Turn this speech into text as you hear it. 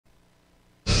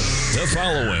The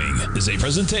following is a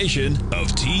presentation of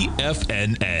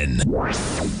TFNN.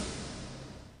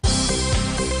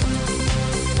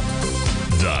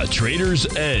 The Trader's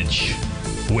Edge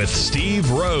with Steve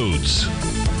Rhodes.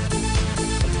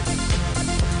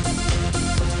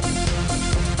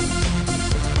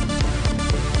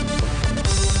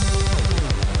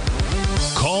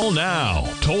 Call now,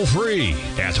 toll free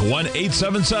at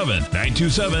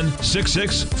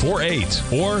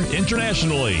 1-877-927-6648 or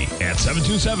internationally at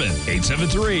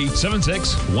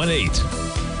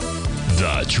 727-873-7618.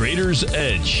 The Trader's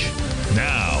Edge.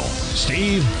 Now,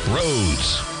 Steve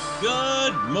Rhodes.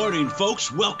 Good morning,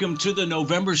 folks. Welcome to the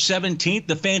November 17th,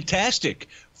 the fantastic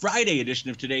Friday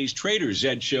edition of today's Trader's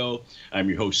Edge show. I'm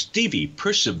your host, Stevie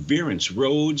Perseverance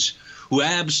Rhodes, who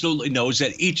absolutely knows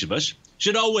that each of us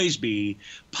should always be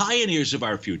pioneers of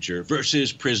our future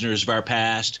versus prisoners of our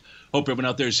past. Hope everyone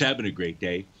out there is having a great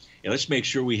day. And let's make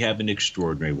sure we have an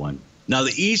extraordinary one. Now,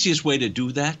 the easiest way to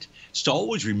do that is to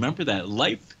always remember that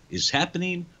life is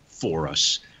happening for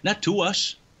us, not to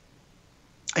us.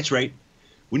 That's right.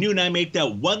 When you and I make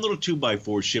that one little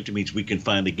 2x4 shift, it means we can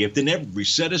find the gift in every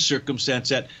set of circumstance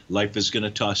that life is going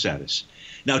to toss at us.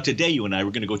 Now, today, you and I, we're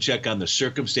going to go check on the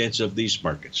circumstance of these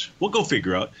markets. We'll go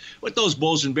figure out what those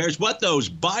bulls and bears, what those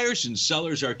buyers and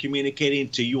sellers are communicating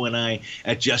to you and I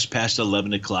at just past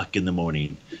 11 o'clock in the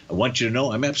morning. I want you to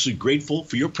know I'm absolutely grateful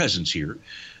for your presence here.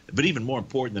 But even more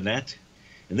important than that,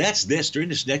 and that's this, during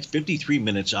this next 53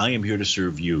 minutes, I am here to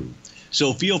serve you.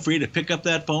 So feel free to pick up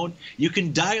that phone. You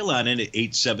can dial on in at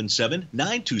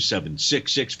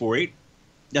 877-927-6648.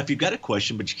 Now, if you've got a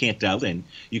question but you can't dial in,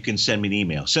 you can send me an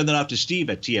email. Send that off to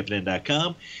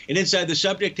steve@tfnn.com. And inside the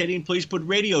subject heading, please put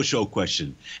radio show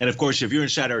question. And, of course, if you're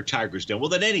inside our Tigers Den, well,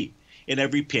 then any and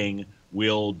every ping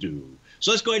will do.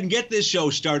 So let's go ahead and get this show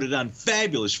started on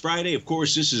Fabulous Friday. Of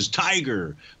course, this is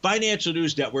Tiger Financial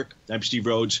News Network. I'm Steve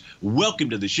Rhodes. Welcome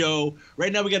to the show.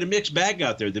 Right now, we got a mixed bag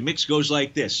out there. The mix goes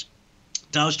like this.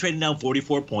 Dow's trading down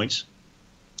 44 points.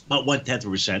 About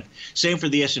 0.1%. Same for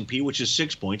the S&P, which is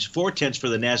 6 points. 0.4 for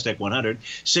the NASDAQ 100,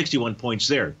 61 points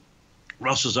there.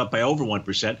 Russell's up by over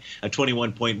 1%, a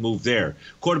 21-point move there.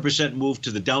 0.25% move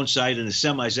to the downside in the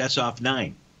semis, that's off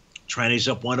 9. Chinese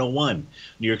up 101.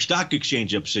 New York Stock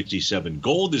Exchange up 67.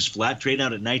 Gold is flat, trading out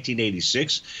at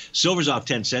 1986. Silver's off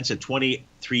 10 cents at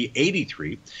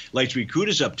 23.83. Light sweet crude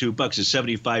is up $2 at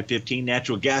 75.15.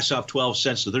 Natural gas off 12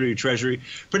 cents to 30-year Treasury.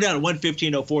 Print out at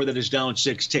 115.04. That is down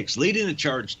 6 ticks. Leading the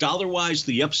charts dollar-wise to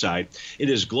the upside, it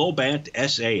is Globant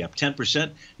SA up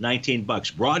 10%, $19.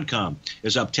 Broadcom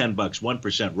is up $10,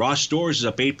 1%. Ross Stores is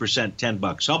up 8%,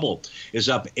 $10. Hubble is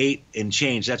up 8 and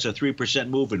change. That's a 3%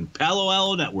 move. And Palo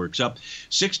Alto Networks up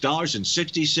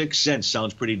 $6.66.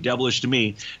 Sounds pretty devilish to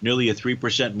me. Nearly a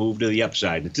 3% move to the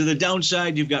upside. And to the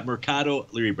downside, you've got Mercado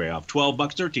Libre off $12,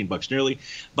 $13, nearly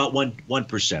about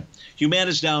 1%.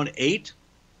 Humana's down 8,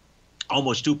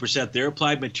 almost 2% there.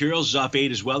 Applied Materials is off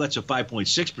 8 as well. That's a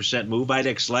 5.6% move.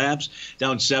 IDEX Labs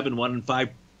down 7, 1.5%.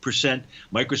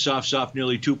 Microsoft's off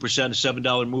nearly 2%, a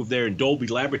 $7 move there. And Dolby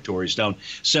Laboratories down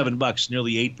 $7,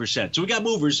 nearly 8%. So we got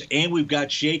movers and we've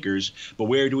got shakers, but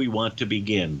where do we want to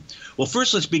begin? Well,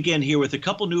 first let's begin here with a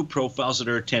couple new profiles that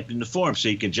are attempting to form, so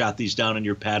you can jot these down on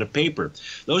your pad of paper.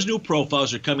 Those new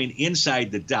profiles are coming inside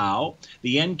the Dow,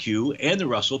 the NQ, and the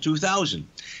Russell 2000.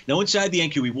 Now, inside the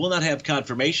NQ, we will not have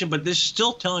confirmation, but this is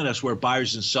still telling us where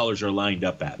buyers and sellers are lined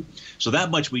up at. So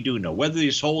that much we do know. Whether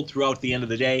these hold throughout the end of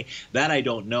the day, that I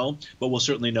don't know, but we'll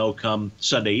certainly know come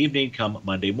Sunday evening, come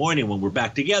Monday morning when we're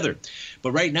back together.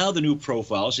 But right now, the new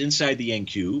profiles inside the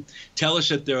NQ tell us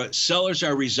that the sellers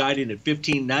are residing at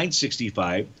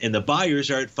 15,965 and the buyers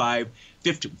are at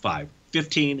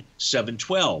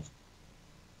 15,712.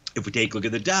 If we take a look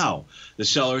at the Dow, the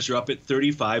sellers are up at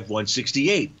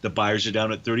 35,168. The buyers are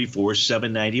down at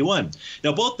 34,791.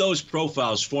 Now, both those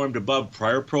profiles formed above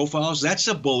prior profiles. That's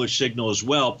a bullish signal as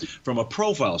well from a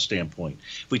profile standpoint.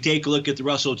 If we take a look at the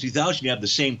Russell 2000, you have the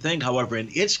same thing. However, in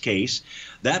its case,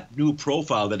 that new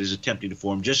profile that is attempting to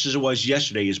form, just as it was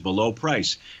yesterday, is below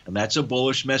price. And that's a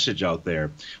bullish message out there.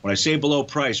 When I say below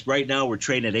price, right now we're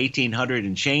trading at 1,800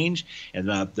 and change. And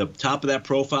the top of that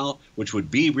profile, which would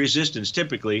be resistance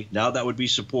typically, now that would be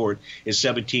support, is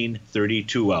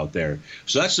 1732 out there.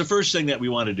 So that's the first thing that we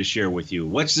wanted to share with you.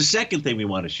 What's the second thing we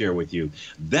want to share with you?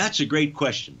 That's a great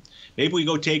question. Maybe we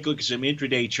go take a look at some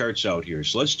intraday charts out here.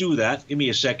 So let's do that. Give me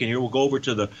a second here. We'll go over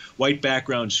to the white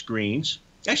background screens.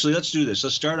 Actually, let's do this.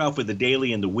 Let's start off with the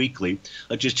daily and the weekly.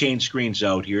 Let's just change screens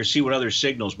out here, see what other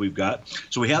signals we've got.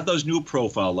 So we have those new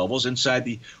profile levels inside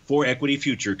the 4 equity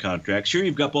future contracts. Here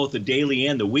you've got both the daily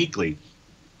and the weekly.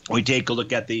 We take a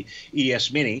look at the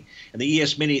ES Mini, and the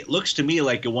ES Mini, it looks to me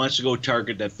like it wants to go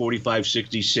target that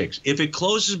 45.66. If it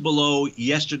closes below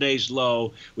yesterday's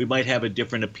low, we might have a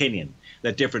different opinion.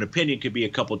 That different opinion could be a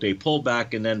couple-day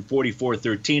pullback, and then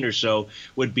 44.13 or so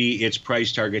would be its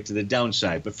price target to the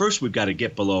downside. But first, we've got to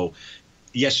get below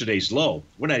yesterday's low.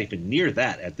 We're not even near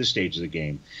that at this stage of the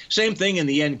game. Same thing in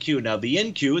the NQ. Now, the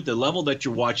NQ, at the level that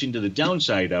you're watching to the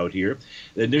downside out here,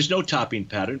 and there's no topping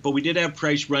pattern, but we did have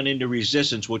price run into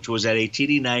resistance, which was at a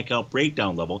TD9 count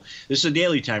breakdown level. This is a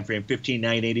daily time frame,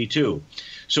 15,982.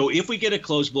 So if we get a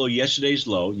close below yesterday's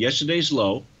low,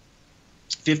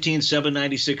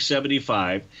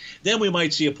 15,796.75, then we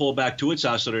might see a pullback to its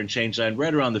oscillator and change line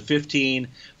right around the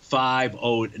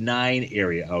 15,509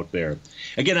 area out there.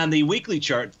 Again, on the weekly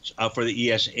chart for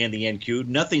the ES and the NQ,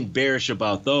 nothing bearish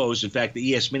about those. In fact,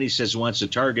 the ES Mini says it wants to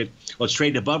target, well, it's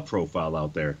trading above profile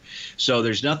out there. So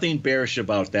there's nothing bearish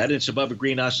about that. It's above a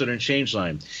green oscillator and change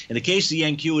line. In the case of the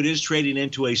NQ, it is trading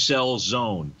into a sell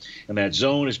zone. And that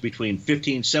zone is between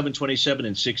 15,727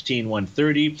 and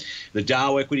 16,130. The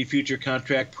Dow equity future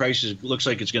contract price looks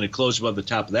like it's going to close above the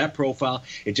top of that profile.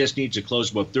 It just needs to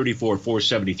close above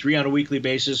 34,473 on a weekly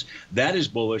basis. That is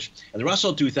bullish. And the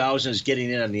Russell 2000 is getting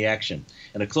in on the action.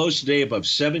 And a close today above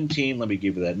 17, let me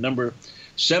give you that number,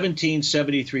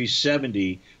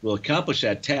 1773.70 will accomplish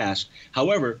that task.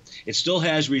 However, it still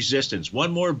has resistance.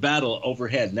 One more battle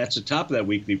overhead, and that's the top of that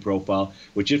weekly profile,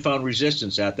 which it found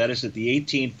resistance at. That is at the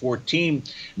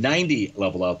 1814.90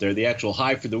 level out there. The actual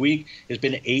high for the week has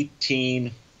been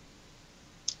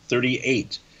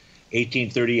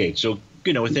 1838. So,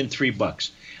 within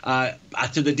 $3.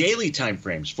 To the daily time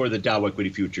frames for the Dow equity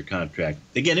future contract,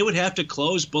 again, it would have to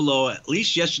close below at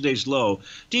least yesterday's low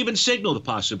to even signal the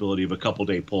possibility of a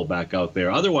couple-day pullback out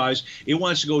there. Otherwise, it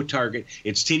wants to go target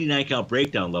its TD9 count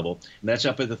breakdown level, and that's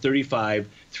up at the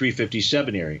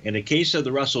 35,357 area. In the case of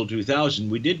the Russell 2000,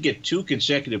 we did get two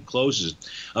consecutive closes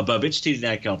above its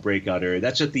TD9 count breakout area.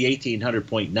 That's at the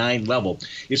 1800.9 level.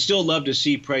 You'd still love to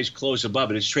see price close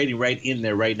above it. It's trading right in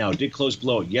there right now. It did close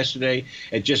below it yesterday.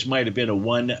 It just might have been a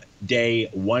one-day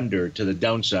wonder to the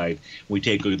downside when we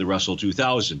take a look at the Russell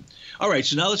 2000. All right,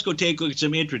 so now let's go take a look at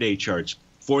some intraday charts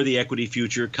for the equity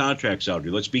future contracts out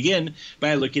here. Let's begin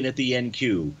by looking at the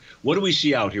NQ. What do we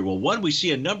see out here? Well, one, we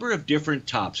see a number of different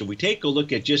tops. If we take a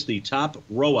look at just the top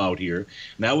row out here, and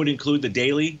that would include the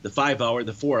daily, the 5-hour,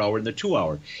 the 4-hour, and the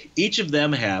 2-hour. Each of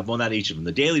them have, well, not each of them.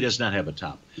 The daily does not have a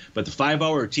top, but the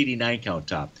 5-hour or TD9 count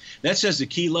top. That says the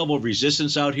key level of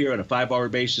resistance out here on a 5-hour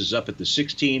basis is up at the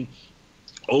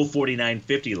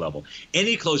 049.50 level.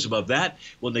 Any close above that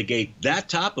will negate that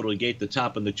top. It'll negate the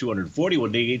top in the 240. Will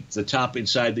negate the top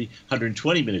inside the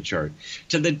 120-minute chart.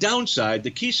 To the downside,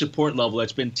 the key support level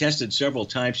that's been tested several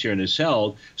times here and is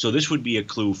held, so this would be a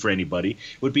clue for anybody,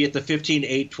 would be at the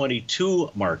 15,822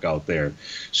 mark out there.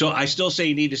 So I still say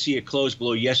you need to see a close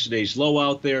below yesterday's low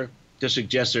out there to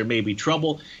suggest there may be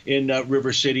trouble in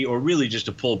River City, or really just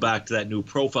to pull back to that new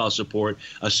profile support,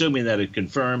 assuming that it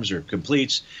confirms or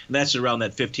completes, and that's around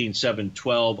that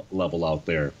 15,712 level out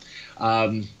there.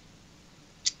 I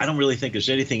don't really think there's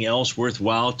anything else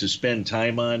worthwhile to spend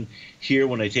time on here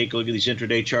when I take a look at these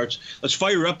intraday charts. Let's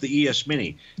fire up the ES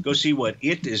Mini. Go see what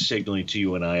it is signaling to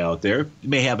you and I out there. It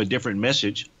may have a different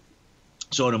message.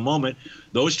 So in a moment,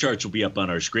 those charts will be up on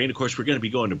our screen. Of course, we're going to be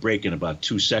going to break in about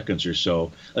 2 seconds or so.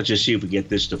 Let's just see if we get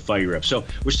this to fire up. So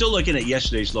we're still looking at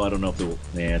yesterday's low. I don't know if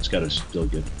it's got a still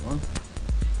good. Well,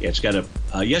 yeah, it's got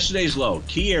a yesterday's low.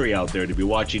 Key area out there to be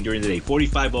watching during the day,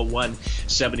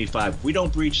 45.0175. If we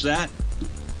don't breach that,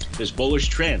 this bullish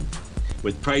trend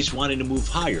with price wanting to move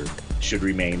higher should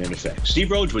remain in effect.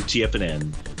 Steve Rhodes with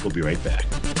TFNN. We'll be right back.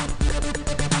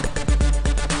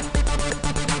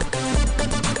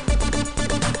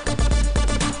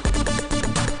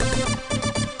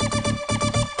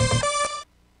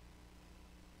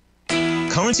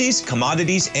 Currencies,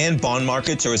 commodities, and bond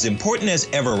markets are as important as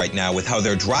ever right now with how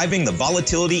they're driving the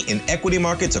volatility in equity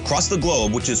markets across the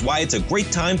globe, which is why it's a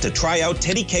great time to try out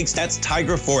Teddy Cakestat's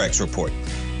Tiger Forex Report.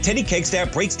 Teddy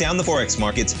Cakestat breaks down the Forex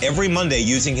markets every Monday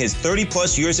using his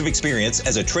 30-plus years of experience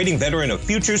as a trading veteran of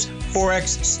futures,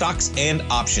 Forex, stocks, and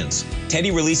options.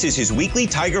 Teddy releases his weekly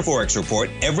Tiger Forex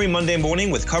Report every Monday morning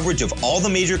with coverage of all the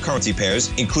major currency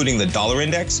pairs, including the dollar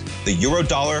index, the euro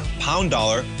dollar, pound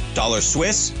dollar, dollar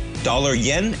Swiss, dollar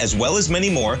yen, as well as many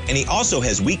more, and he also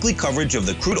has weekly coverage of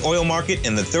the crude oil market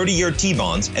and the 30-year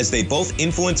T-bonds, as they both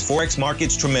influence Forex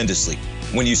markets tremendously.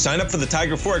 When you sign up for the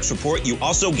Tiger Forex Report, you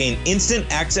also gain instant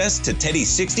access to Teddy's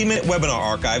 60-minute webinar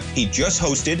archive he just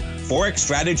hosted, Forex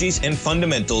Strategies and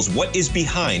Fundamentals, What is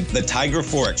Behind the Tiger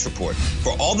Forex Report.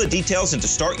 For all the details and to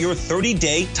start your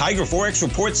 30-day Tiger Forex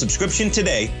Report subscription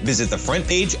today, visit the front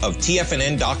page of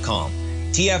TFNN.com.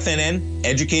 TFNN,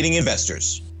 educating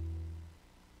investors.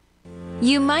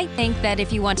 You might think that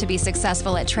if you want to be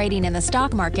successful at trading in the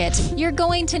stock market, you're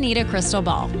going to need a crystal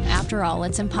ball. After all,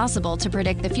 it's impossible to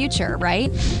predict the future,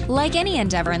 right? Like any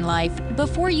endeavor in life,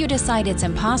 before you decide it's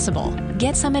impossible,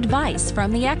 get some advice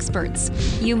from the experts.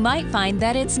 You might find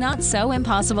that it's not so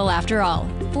impossible after all.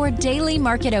 For daily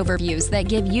market overviews that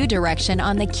give you direction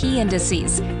on the key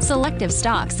indices, selective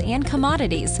stocks, and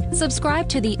commodities, subscribe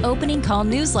to the Opening Call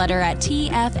newsletter at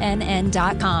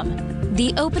TFNN.com.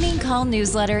 The Opening Call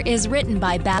newsletter is written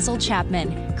by Basil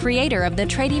Chapman, creator of the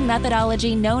trading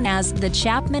methodology known as the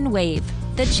Chapman Wave.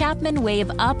 The Chapman Wave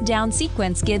up-down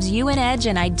sequence gives you an edge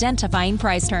in identifying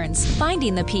price turns,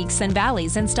 finding the peaks and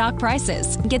valleys in stock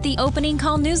prices. Get the Opening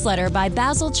Call newsletter by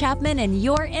Basil Chapman in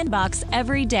your inbox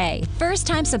every day.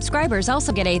 First-time subscribers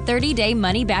also get a 30-day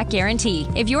money-back guarantee.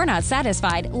 If you're not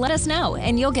satisfied, let us know,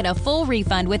 and you'll get a full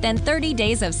refund within 30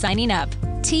 days of signing up.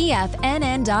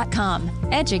 TFNN.com,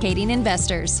 educating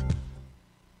investors.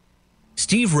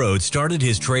 Steve Rhodes started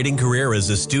his trading career as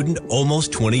a student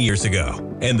almost 20 years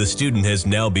ago, and the student has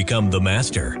now become the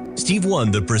master. Steve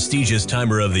won the prestigious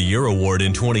Timer of the Year award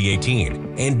in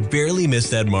 2018 and barely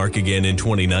missed that mark again in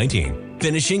 2019,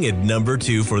 finishing at number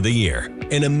 2 for the year.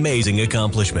 An amazing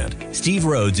accomplishment. Steve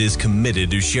Rhodes is committed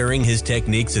to sharing his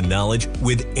techniques and knowledge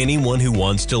with anyone who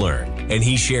wants to learn, and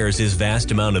he shares his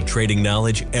vast amount of trading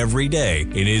knowledge every day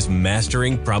in his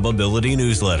Mastering Probability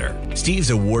newsletter. Steve's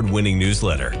award-winning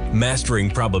newsletter, Mastering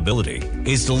Probability,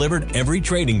 is delivered every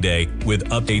trading day with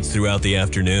updates throughout the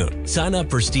afternoon. Sign up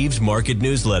for Steve's market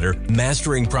newsletter,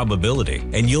 Mastering Probability,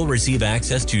 and you'll receive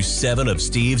access to 7 of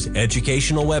Steve's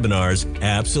educational webinars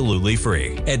absolutely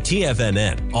free. At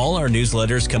TFNN, all our newsletters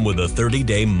come with a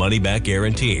 30-day money-back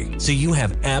guarantee, so you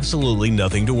have absolutely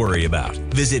nothing to worry about.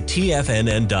 Visit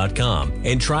TFNN.com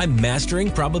and try Mastering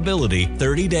Probability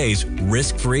 30 days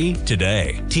risk-free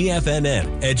today.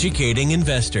 TFNN, educating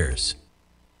investors.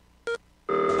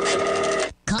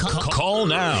 Call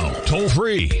now, toll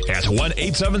free at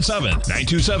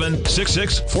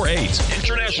 1-877-927-6648.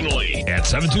 Internationally at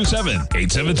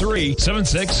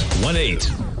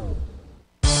 727-873-7618.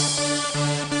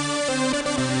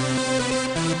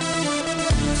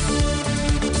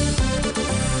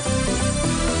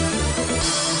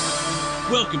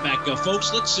 Welcome back,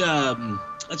 folks. Let's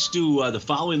do the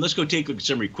following. Let's go take a look at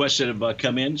some requests that have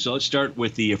come in. So let's start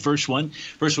with the first one.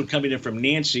 First one coming in from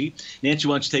Nancy. Nancy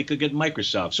wants to take a look at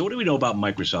Microsoft. So what do we know about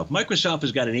Microsoft? Microsoft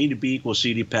has got an A to B equals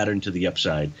CD pattern to the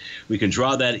upside. We can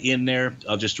draw that in there.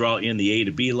 I'll just draw in the A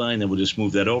to B line, then we'll just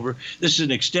move that over. This is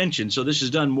an extension, so this is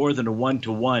done more than a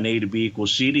 1-to-1 A to B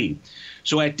equals CD.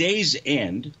 So at day's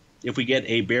end, if we get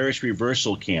a bearish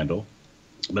reversal candle,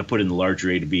 I'm going to put in the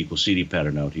larger A to B equals CD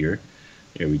pattern out here.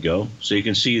 There we go. So you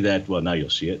can see that, well, now you'll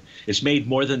see it. It's made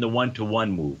more than the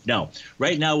 1-to-1 move. Now,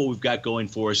 right now what we've got going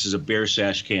for us is a bear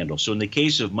sash candle. So in the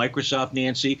case of Microsoft,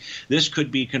 Nancy, this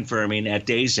could be confirming at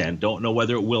day's end. Don't know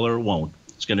whether it will or won't.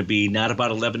 It's going to be not about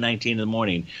 11:19 in the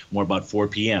morning, more about 4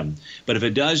 p.m. But if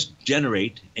it does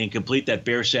generate and complete that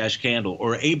bear sash candle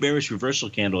or a bearish reversal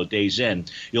candle at day's end,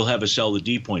 you'll have a sell the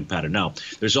D point pattern. Now,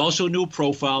 there's also a new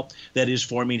profile that is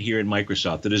forming here in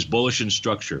Microsoft that is bullish in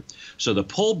structure. So the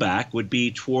pullback would be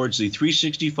towards the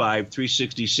 365,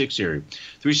 366 area,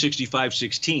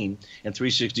 365.16 and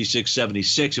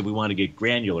 366.76 if we want to get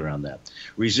granular on that.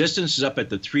 Resistance is up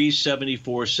at the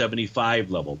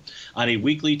 374.75 level. On a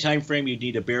weekly time frame, you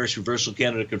need a bearish reversal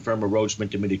candle to confirm a Rhodes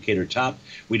momentum indicator top.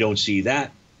 We don't see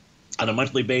that on a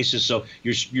monthly basis. So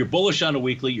you're bullish on a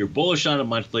weekly, you're bullish on a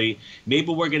monthly.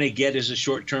 Maybe we're going to get as a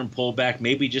short-term pullback,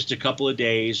 maybe just a couple of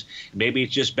days. Maybe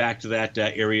it's just back to that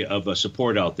area of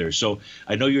support out there. So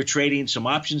I know you're trading some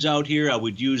options out here. I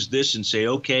would use this and say,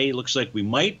 okay, looks like we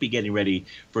might be getting ready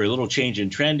for a little change in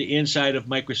trend inside of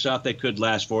Microsoft that could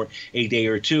last for a day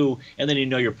or two. And then you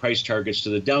know your price targets to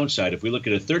the downside. If we look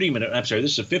at a 30-minute, I'm sorry,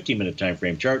 this is a 15-minute time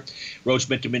frame chart. Rhodes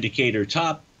momentum indicator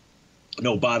top.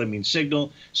 No bottoming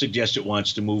signal suggests it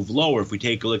wants to move lower. If we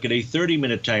take a look at a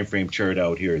 30-minute time frame chart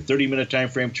out here, 30-minute time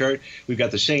frame chart, we've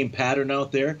got the same pattern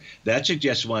out there. That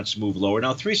suggests it wants to move lower.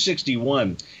 Now,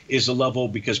 361 is the level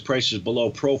because price is below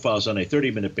profiles on a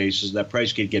 30-minute basis. That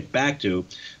price could get back to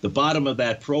the bottom of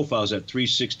that profile is at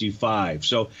 365.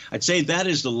 So I'd say that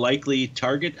is the likely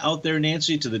target out there,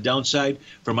 Nancy, to the downside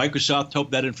for Microsoft.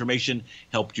 Hope that information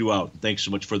helped you out. Thanks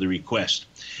so much for the request.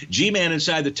 G-Man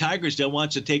inside the Tigers Den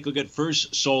wants to take a look at First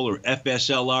First Solar,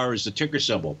 FSLR is the ticker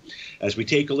symbol. As we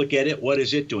take a look at it, what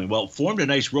is it doing? Well, it formed a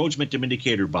nice Rhodes Momentum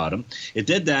Indicator bottom. It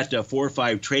did that 4 or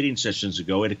 5 trading sessions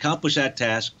ago. It accomplished that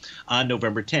task on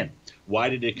November 10th. Why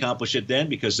did it accomplish it then?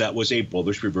 Because that was a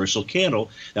bullish reversal candle.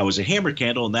 That was a hammer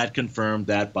candle, and that confirmed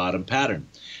that bottom pattern.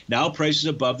 Now price is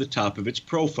above the top of its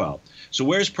profile. So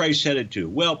where's price headed to?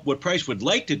 Well, what price would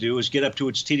like to do is get up to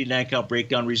its TD9 count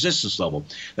breakdown resistance level.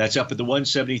 That's up at the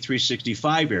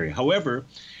 173.65 area. However,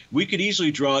 we could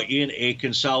easily draw in a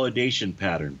consolidation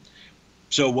pattern.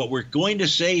 So what we're going to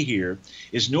say here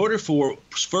is in order for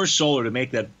First Solar to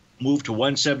make that move to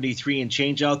 173 and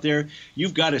change out there,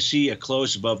 you've got to see a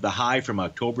close above the high from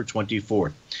October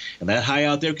 24th. And that high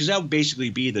out there, because that would basically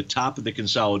be the top of the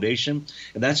consolidation,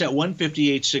 and that's at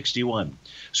 158.61.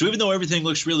 So even though everything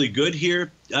looks really good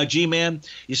here, G-Man,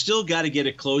 you still got to get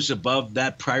it close above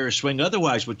that prior swing.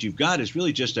 Otherwise, what you've got is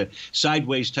really just a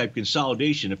sideways type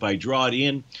consolidation. If I draw it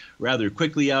in rather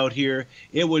quickly out here,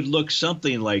 it would look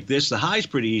something like this. The high's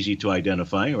pretty easy to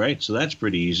identify, right? So that's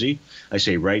pretty easy. I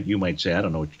say right. You might say, I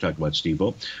don't know what you're talking about,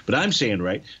 Steve-O, but I'm saying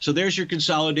right. So there's your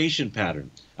consolidation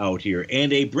pattern out here.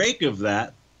 And a break of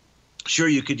that, sure,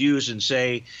 you could use and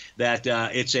say that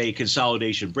it's a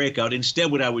consolidation breakout.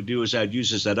 Instead, what I would do is I'd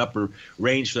use as that upper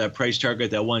range for that price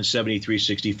target, that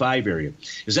 173.65 area.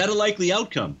 Is that a likely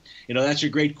outcome? You know, that's a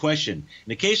great question. In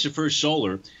the case of First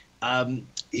Solar,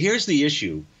 here's the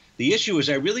issue. The issue is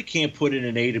I really can't put in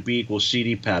an A to B equals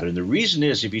CD pattern. The reason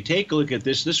is if you take a look at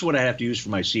this, this is what I have to use for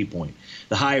my C point,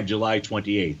 the high of July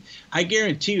 28th. I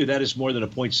guarantee you that is more than a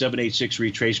 0.786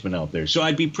 retracement out there. So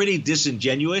I'd be pretty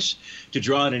disingenuous to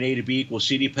draw in an A to B equals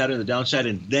CD pattern on the downside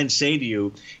and then say to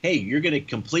you, hey, you're going to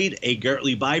complete a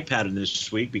Gartley buy pattern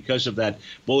this week because of that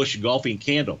bullish engulfing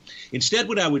candle. Instead,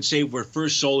 what I would say for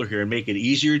First Solar here and make it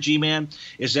easier, G-Man,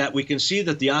 is that we can see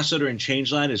that the oscillator and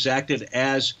change line has acted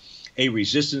as a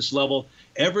resistance level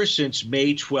ever since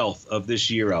May 12th of this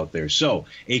year out there. So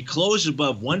a close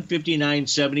above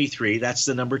 159.73, that's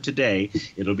the number today.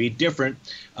 It'll be different,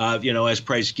 as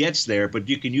price gets there, but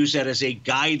you can use that as a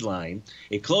guideline.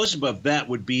 A close above that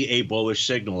would be a bullish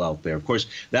signal out there. Of course,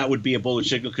 that would be a bullish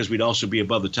signal because we'd also be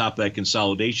above the top of that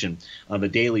consolidation on the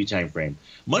daily time frame.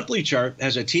 Monthly chart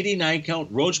has a TD9 count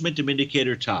Rhodes Momentum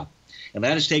Indicator top, and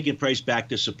that has taken price back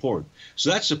to support.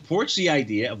 So that supports the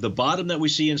idea of the bottom that we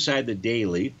see inside the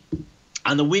daily.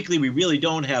 On the weekly, we really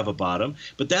don't have a bottom,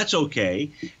 but that's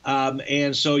okay.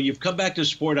 And so you've come back to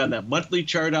support on that monthly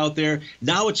chart out there.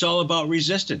 Now it's all about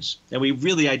resistance, and we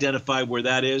really identify where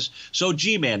that is. So,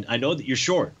 G-Man, I know that you're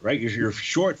short, right? You're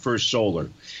short First Solar.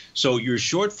 So you're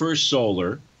short First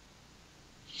Solar,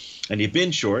 and you've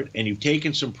been short, and you've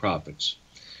taken some profits.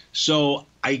 So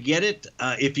I get it.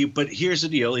 But here's the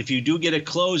deal: if you do get a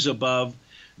close above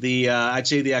the, I'd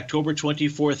say the October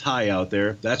 24th high out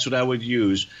there, that's what I would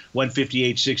use,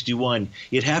 158.61.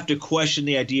 You'd have to question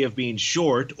the idea of being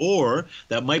short, or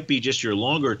that might be just your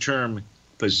longer term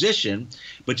position,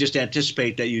 but just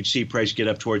anticipate that you'd see price get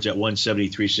up towards that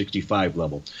 173.65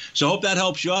 level. So I hope that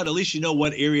helps you out. At least you know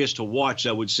what areas to watch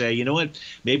that would say, you know what,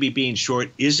 maybe being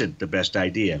short isn't the best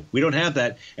idea. We don't have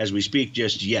that as we speak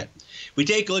just yet. We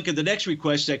take a look at the next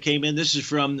request that came in. This is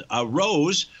from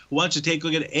Rose, who wants to take a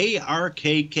look at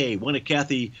ARKK, one of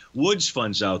Kathy Wood's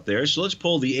funds out there. So let's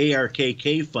pull the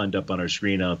ARKK fund up on our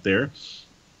screen out there.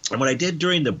 And what I did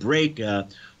during the break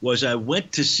was I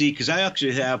went to see, because I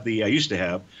actually have I used to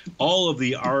have all of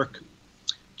the ARK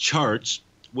charts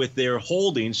with their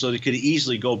holdings so they could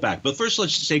easily go back. But first,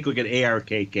 let's just take a look at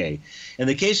ARKK. In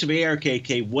the case of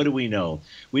ARKK, what do we know?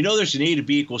 We know there's an A to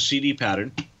B equals CD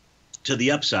pattern to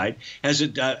the upside. Has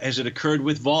it occurred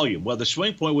with volume? Well, the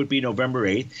swing point would be November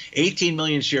 8th, 18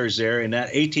 million shares there, and that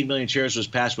 18 million shares was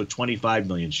passed with 25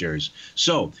 million shares.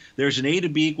 So there's an A to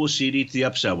B equals CD to the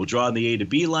upside. We'll draw on the A to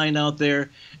B line out there,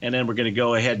 and then we're going to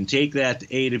go ahead and take that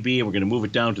A to B, and we're going to move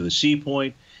it down to the C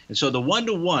point. And so the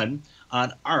 1-to-1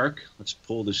 on ARK, let's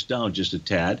pull this down just a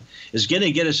tad, is going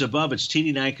to get us above its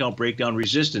TD9 count breakdown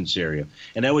resistance area.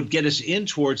 And that would get us in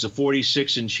towards the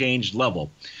 46 and change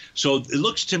level. So it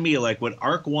looks to me like what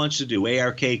ARK wants to do,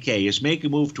 ARKK, is make a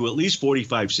move to at least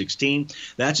 45.16.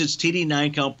 That's its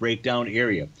TD9 count breakdown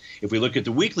area. If we look at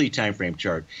the weekly time frame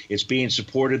chart, it's being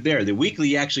supported there. The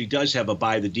weekly actually does have a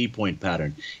buy the D point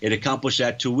pattern. It accomplished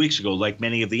that 2 weeks ago, like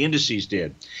many of the indices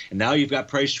did. And now you've got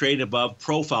price trading above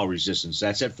profile resistance.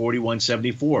 That's at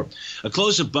 41.74. A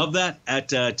close above that at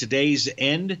today's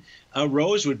end,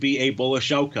 Rose, would be a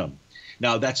bullish outcome.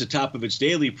 Now, that's the top of its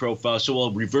daily profile, so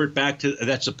we'll revert back to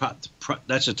that's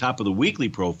the top of the weekly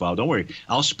profile. Don't worry,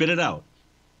 I'll spit it out.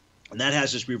 And that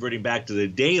has us reverting back to the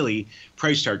daily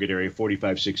price target area,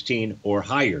 45.16 or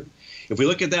higher. If we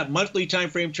look at that monthly time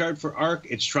frame chart for ARC,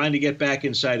 it's trying to get back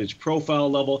inside its profile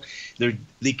level.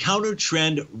 The counter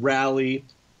trend rally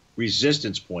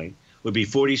resistance point would be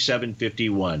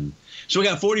 47.51. So we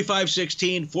got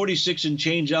 45.16, 46 and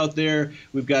change out there.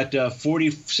 We've got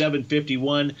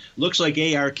 47.51. Looks like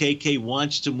ARKK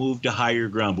wants to move to higher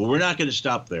ground, but we're not going to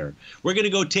stop there. We're going to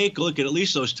go take a look at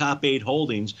least those top 8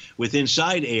 holdings with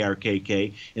inside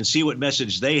ARKK and see what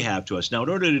message they have to us. Now, in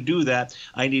order to do that,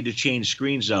 I need to change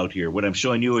screens out here. What I'm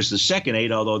showing you is the second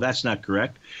 8, although that's not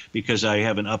correct because I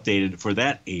haven't updated for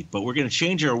that 8. But we're going to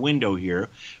change our window here.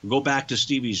 We'll go back to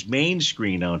Stevie's main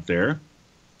screen out there.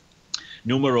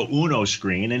 Numero uno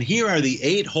screen, and here are the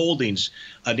 8 holdings,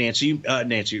 Nancy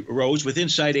Rhodes, with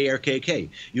inside ARKK.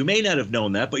 You may not have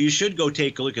known that, but you should go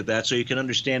take a look at that so you can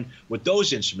understand what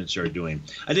those instruments are doing.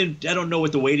 I don't know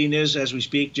what the weighting is as we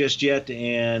speak just yet,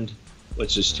 and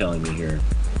what's this telling me here?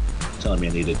 It's telling me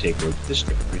I need to take a look at this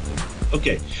stuff right there.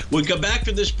 Okay, we'll come back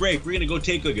from this break. We're going to go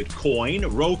take a look at Coin,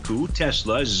 Roku,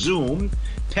 Tesla, Zoom,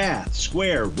 Path,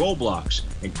 Square, Roblox,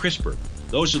 and CRISPR.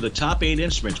 Those are the top 8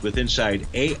 instruments with inside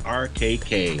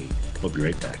ARKK. We'll be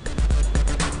right back.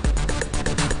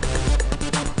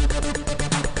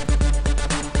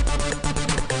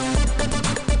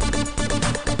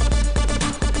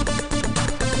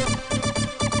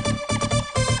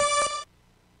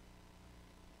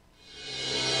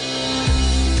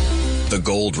 The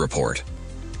Gold Report.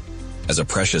 As a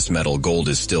precious metal, gold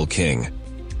is still king.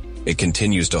 It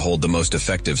continues to hold the most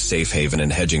effective safe haven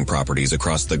and hedging properties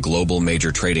across the global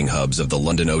major trading hubs of the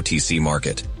London OTC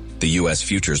market, the U.S.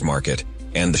 futures market,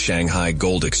 and the Shanghai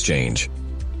Gold Exchange.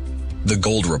 The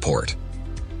Gold Report.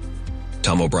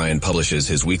 Tom O'Brien publishes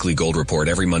his weekly Gold Report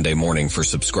every Monday morning for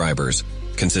subscribers,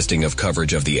 consisting of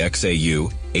coverage of the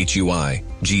XAU, HUI,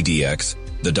 GDX,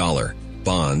 the dollar,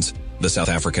 bonds, the South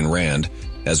African rand,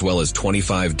 as well as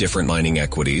 25 different mining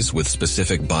equities with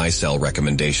specific buy-sell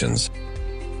recommendations.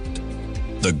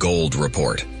 The Gold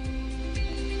Report.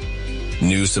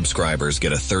 New subscribers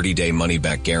get a 30-day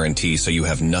money-back guarantee so you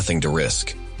have nothing to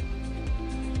risk.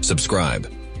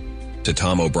 Subscribe to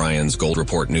Tom O'Brien's Gold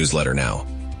Report newsletter now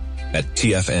at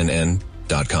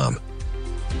TFNN.com.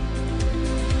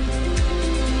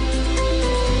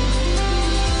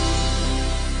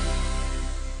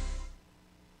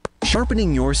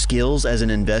 Sharpening your skills as an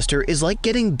investor is like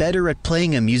getting better at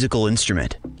playing a musical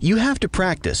instrument. You have to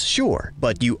practice, sure,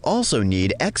 but you also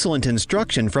need excellent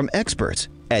instruction from experts.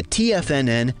 At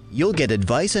TFNN, you'll get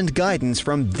advice and guidance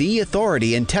from the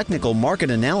authority in technical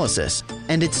market analysis.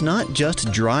 And it's not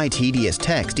just dry, tedious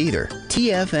text either.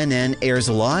 TFNN airs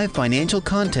live financial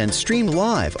content streamed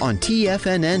live on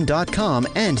TFNN.com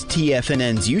and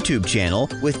TFNN's YouTube channel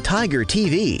with Tiger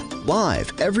TV, live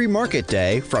every market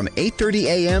day from 8:30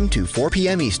 a.m. to 4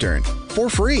 p.m. Eastern. For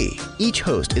free. Each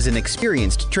host is an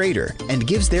experienced trader and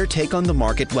gives their take on the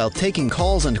market while taking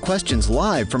calls and questions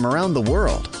live from around the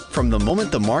world. From the moment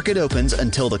the market opens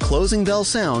until the closing bell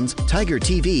sounds, Tiger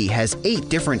TV has 8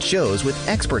 different shows with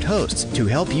expert hosts to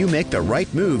help you make the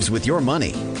right moves with your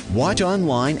money. Watch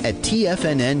online at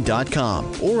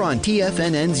TFNN.com or on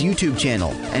TFNN's YouTube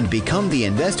channel and become the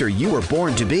investor you were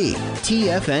born to be.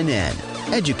 TFNN,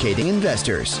 educating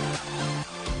investors.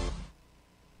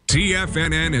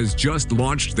 TFNN has just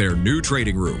launched their new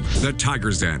trading room, the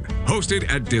Tiger's Den, hosted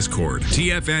at Discord.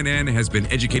 TFNN has been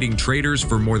educating traders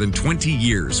for more than 20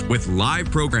 years with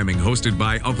live programming hosted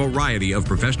by a variety of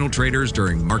professional traders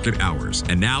during market hours.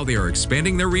 And now they are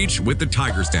expanding their reach with the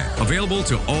Tiger's Den, available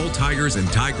to all Tigers and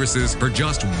Tigresses for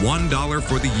just $1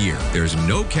 for the year. There's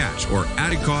no catch or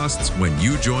added costs when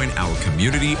you join our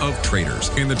community of traders.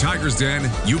 In the Tiger's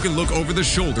Den, you can look over the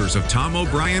shoulders of Tom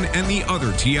O'Brien and the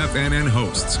other TFNN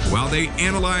hosts while they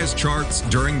analyze charts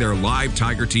during their live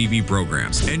Tiger TV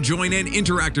programs, and join an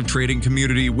interactive trading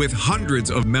community with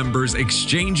hundreds of members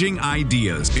exchanging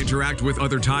ideas. Interact with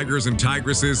other Tigers and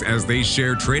Tigresses as they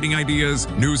share trading ideas,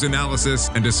 news analysis,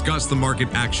 and discuss the market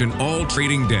action all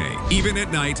trading day, even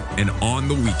at night and on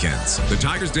the weekends. The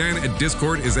Tiger's Den at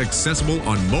Discord is accessible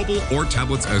on mobile or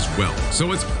tablets as well,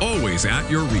 so it's always at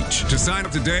your reach. To sign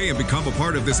up today and become a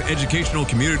part of this educational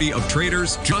community of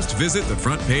traders, just visit the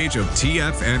front page of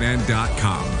TFNN.com.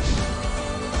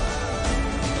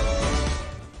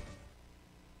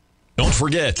 Don't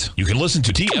forget, you can listen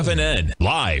to TFNN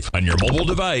live on your mobile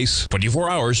device 24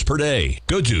 hours per day.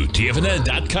 Go to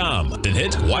TFNN.com, then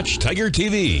hit Watch Tiger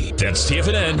TV. That's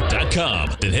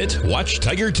TFNN.com, then hit Watch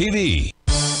Tiger TV.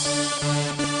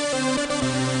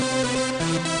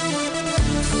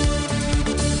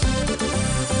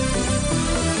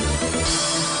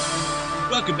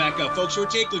 Welcome back, folks. We're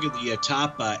taking a look at the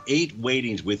top 8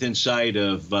 weightings with inside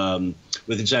of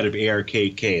with inside of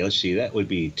ARKK. Let's see, that would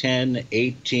be 10,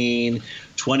 18,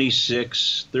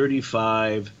 26,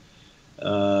 35,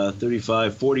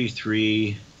 35,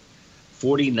 43,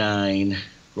 49.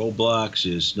 Roblox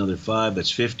is another 5. That's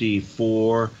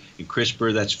 54. And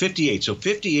CRISPR, that's 58. So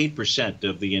 58%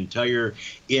 of the entire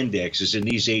index is in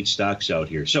these 8 stocks out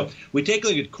here. So we take a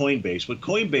look at Coinbase. What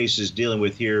Coinbase is dealing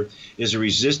with here is a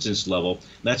resistance level.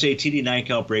 That's a TD9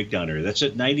 count breakdown area. That's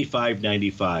at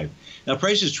 95.95. Now,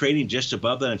 price is trading just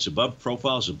above that. It's above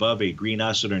profiles, above a green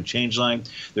oscillator and change line.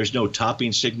 There's no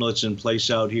topping signal that's in place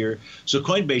out here. So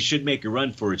Coinbase should make a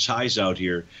run for its highs out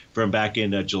here from back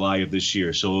in July of this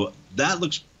year. So that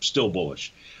looks still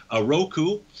bullish.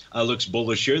 Roku looks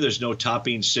bullish here. There's no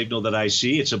topping signal that I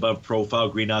see. It's above profile,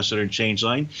 green oscillator and change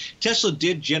line. Tesla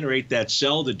did generate that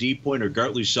sell, the D point or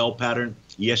Gartley sell pattern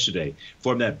yesterday,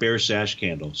 formed that bear sash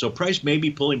candle. So price may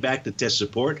be pulling back to test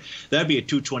support. That'd be at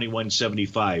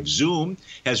 221.75. Zoom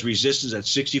has resistance at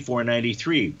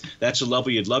 64.93. That's a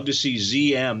level you'd love to see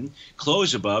ZM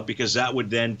close above, because that would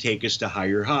then take us to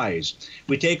higher highs.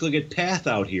 We take a look at Path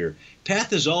out here.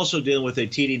 Path is also dealing with a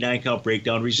TD9 count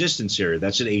breakdown resistance area.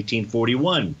 That's at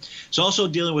 1841. It's also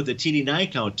dealing with a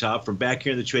TD9 count top from back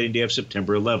here in the trading day of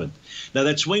September 11th. Now,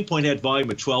 that swing point had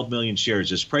volume of 12 million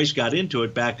shares. As price got into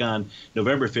it back on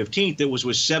November 15th, it was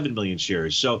with 7 million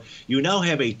shares. So you now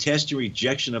have a test and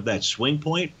rejection of that swing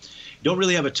point. Don't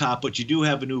really have a top, but you do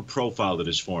have a new profile that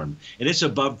is formed, and it's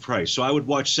above price. So I would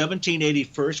watch 1780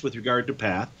 first with regard to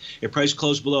Path. If price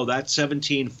closed below that,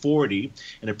 1740,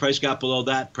 and if price got below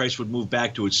that, price would move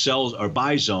back to its sell or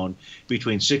buy zone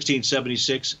between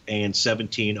 1676 and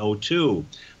 1702.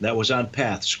 That was on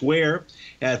Path. Square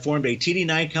had formed a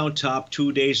TD9 count top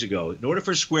 2 days ago. In order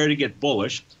for Square to get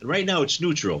bullish, and right now it's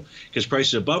neutral because price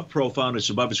is above profile and it's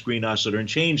above its green oscillator and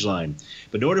change line.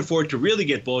 But in order for it to really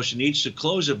get bullish, it needs to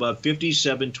close above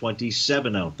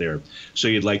 57.27 out there. So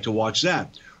you'd like to watch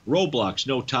that. Roblox,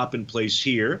 no top in place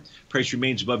here. Price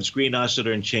remains above its green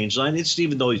oscillator and change line. It's,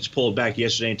 even though it's pulled back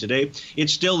yesterday and today, it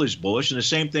still is bullish. And the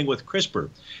same thing with CRISPR.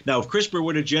 Now, if CRISPR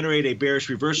were to generate a bearish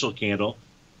reversal candle,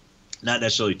 not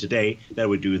necessarily today, that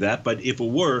would do that. But if it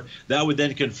were, that would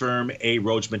then confirm a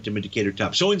Rhodes Momentum Indicator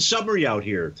top. So in summary out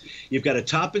here, you've got a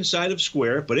top inside of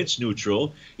Square, but it's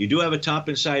neutral. You do have a top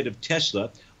inside of Tesla.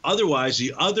 Otherwise,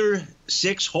 the other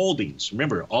 6 holdings,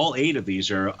 remember, all 8 of these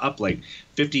are up like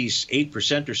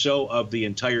 58% or so of the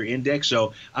entire index.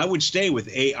 So I would stay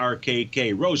with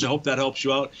ARKK. Rose, I hope that helps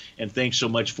you out, and thanks so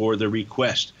much for the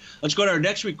request. Let's go to our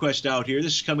next request out here.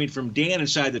 This is coming from Dan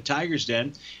inside the Tiger's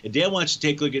Den. And Dan wants to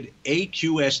take a look at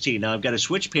AQST. Now, I've got to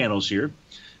switch panels here. I'm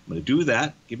going to do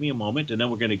that. Give me a moment, and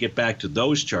then we're going to get back to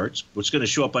those charts. What's going to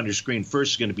show up on your screen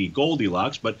first is going to be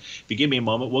Goldilocks, but if you give me a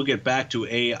moment, we'll get back to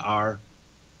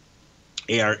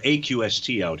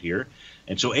AQST out here.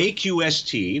 And so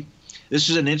AQST, this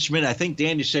is an instrument. I think,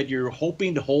 Dan, you said you're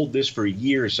hoping to hold this for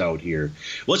years out here.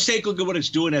 Let's take a look at what it's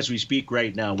doing as we speak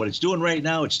right now. What it's doing right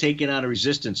now, it's taking on a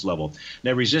resistance level.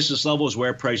 That resistance level is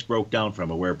where price broke down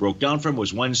from. And where it broke down from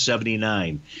was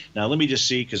 179. Now, let me just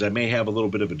see, because I may have a little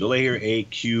bit of a delay here.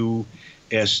 AQST.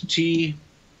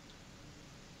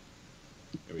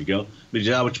 There we go. But I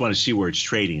just want to see where it's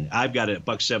trading. I've got it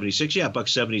 $1.76. Yeah,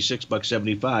 $1.76,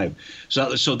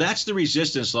 $1.75. So that's the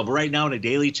resistance level right now in a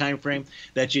daily time frame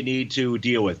that you need to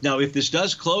deal with. Now, if this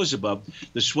does close above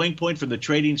the swing point from the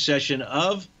trading session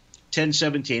of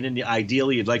 1017, and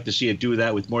ideally you'd like to see it do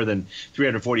that with more than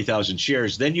 340,000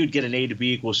 shares, then you'd get an A to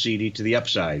B equals CD to the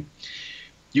upside.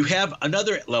 You have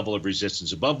another level of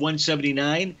resistance above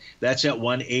 179. That's at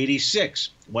 186.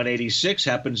 186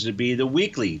 happens to be the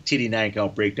weekly TD9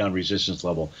 count breakdown resistance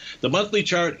level. The monthly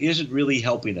chart isn't really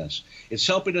helping us. It's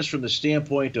helping us from the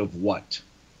standpoint of what?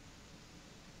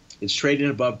 It's trading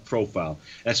above profile.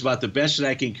 That's about the best that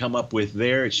I can come up with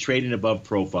there. It's trading above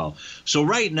profile. So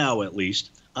right now, at least,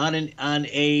 on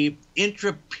a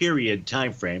intra-period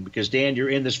time frame, because, Dan, you're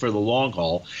in this for the long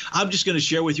haul, I'm just going to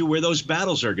share with you where those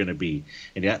battles are going to be.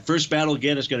 And that first battle,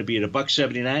 again, is going to be at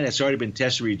 $1.79. That's already been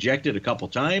tested, rejected a couple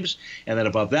times. And then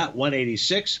above that,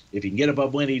 186. If you can get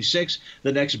above 186,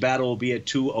 the next battle will be at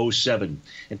 207.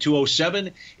 And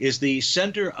 207 is the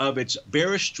center of its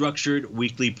bearish structured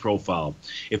weekly profile.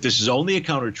 If this is only a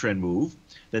counter trend move,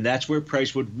 then that's where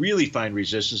price would really find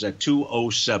resistance at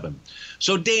 207.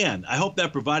 So, Dan, I hope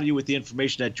that provided you with the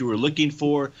information that you were looking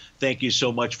for. Thank you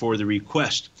so much for the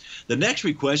request. The next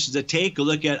request is to take a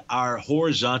look at our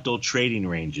horizontal trading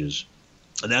ranges.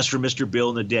 And that's for Mr. Bill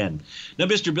in the Den. Now,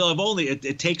 Mr. Bill,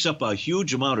 it takes up a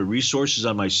huge amount of resources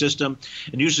on my system,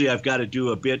 and usually I've got to do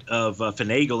a bit of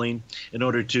finagling in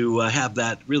order to have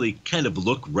that really kind of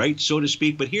look right, so to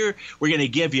speak. But here we're going to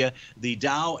give you the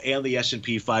Dow and the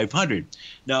S&P 500.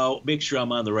 Now, make sure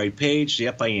I'm on the right page.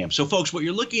 Yep, I am. So, folks, what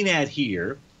you're looking at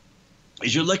here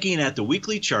is you're looking at the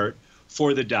weekly chart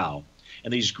for the Dow.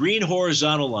 And these green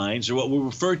horizontal lines are what we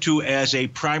refer to as a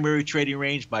primary trading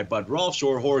range by Bud Rolfs,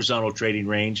 or horizontal trading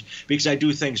range, because I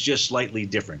do things just slightly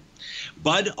different.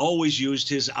 Bud always used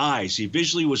his eyes. He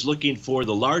visually was looking for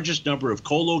the largest number of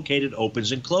co-located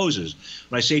opens and closes.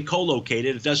 When I say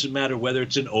co-located, it doesn't matter whether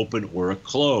it's an open or a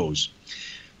close.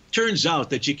 Turns out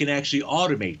that you can actually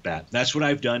automate that. That's what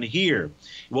I've done here.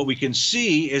 What we can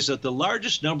see is that the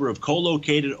largest number of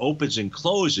co-located opens and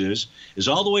closes is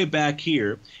all the way back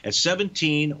here at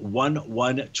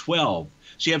 17,1112.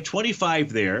 So you have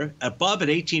 25 there. Above at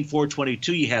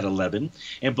 18,422 you had 11,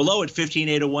 and below at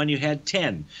 15,801 you had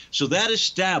 10. So that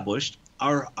established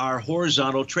our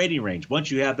horizontal trading range. Once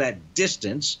you have that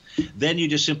distance, then you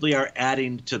just simply are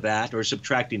adding to that or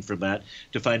subtracting from that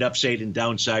to find upside and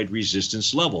downside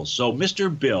resistance levels. So, Mr.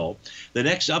 Bill, the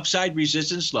next upside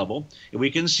resistance level, and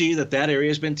we can see that that area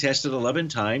has been tested 11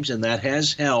 times, and that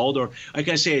has held, or I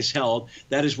can say it's held.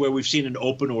 That is where we've seen an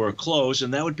open or a close,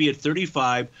 and that would be at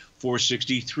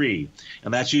 35,463,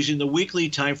 and that's using the weekly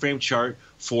time frame chart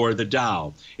for the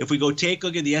Dow. If we go take a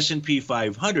look at the S&P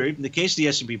 500, in the case of the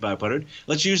S&P 500,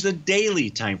 let's use the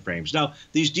daily time frames. Now,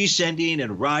 these descending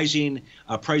and rising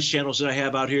price channels that I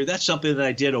have out here, that's something that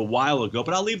I did a while ago,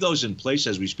 but I'll leave those in place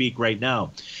as we speak right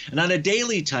now. And on a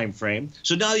daily time frame,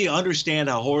 so now you understand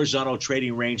how horizontal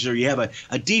trading ranges, or you have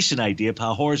a decent idea of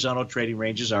how horizontal trading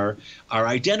ranges are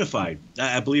identified.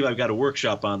 I believe I've got a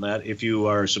workshop on that. If you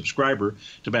are a subscriber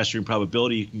to Mastering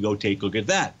Probability, you can go take a look at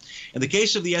that. In the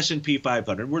case of the S&P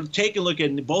 500, we're taking a look at,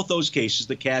 in both those cases,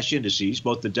 the cash indices,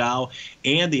 both the Dow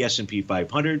and the S&P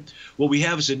 500. What we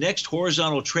have is the next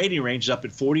horizontal trading range is up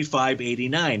at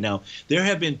 45.89. Now, there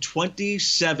have been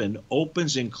 27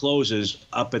 opens and closes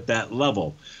up at that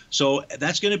level. So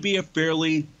that's going to be a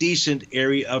fairly decent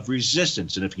area of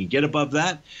resistance. And if you can get above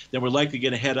that, then we're likely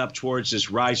going to head up towards this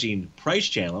rising price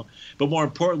channel, but more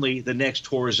importantly, the next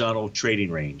horizontal trading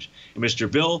range. And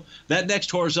Mr. Bill, that next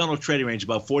horizontal trading range,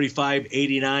 about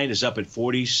 45.89, is up at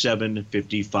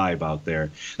 47.55 out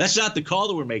there. That's not the call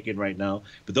that we're making right now,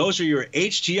 but those are your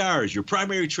HTRs, your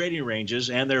primary trading ranges,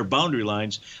 and their boundary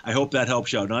lines. I hope that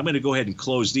helps you out. Now, I'm going to go ahead and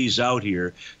close these out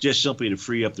here just simply to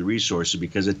free up the resources,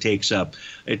 because it takes up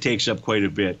quite a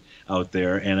bit out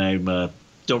there, and I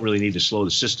don't really need to slow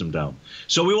the system down.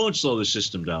 So we won't slow the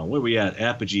system down. Where are we at?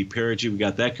 Apogee, perigee, we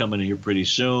got that coming in here pretty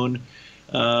soon.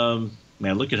 Man,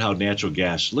 look at how natural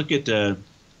gas. Look at how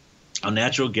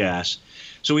natural gas.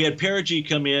 So we had perigee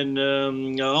come in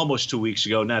almost 2 weeks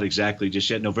ago, not exactly just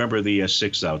yet, November the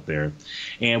 6th out there.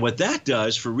 And what that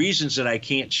does, for reasons that I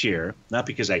can't share, not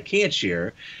because I can't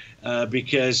share,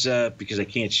 because I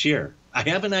can't share. I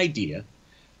have an idea,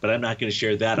 but I'm not going to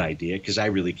share that idea because I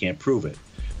really can't prove it.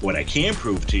 What I can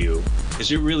prove to you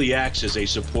is it really acts as a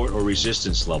support or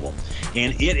resistance level.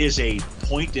 And it is a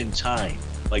point in time,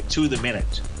 like to the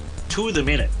minute. To the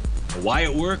minute. Why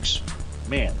it works?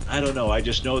 Man, I don't know. I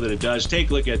just know that it does. Take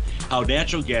a look at how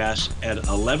natural gas at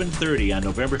 11:30 on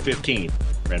November 15th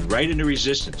ran right into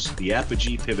resistance, the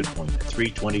apogee pivot point at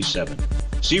 327.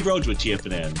 Steve Rhodes with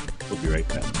TFNN. We'll be right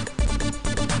back.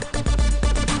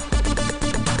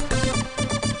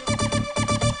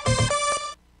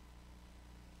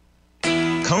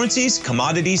 Currencies,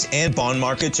 commodities, and bond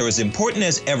markets are as important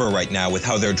as ever right now with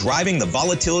how they're driving the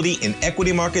volatility in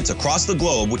equity markets across the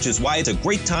globe, which is why it's a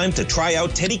great time to try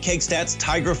out Teddy Kegstad's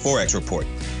Tiger Forex Report.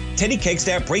 Teddy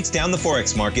Kegstad breaks down the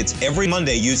Forex markets every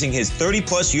Monday using his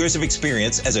 30-plus years of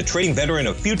experience as a trading veteran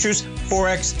of futures,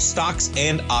 Forex, stocks,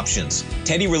 and options.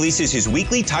 Teddy releases his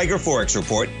weekly Tiger Forex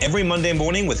Report every Monday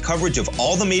morning with coverage of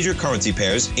all the major currency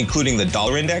pairs, including the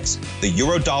dollar index, the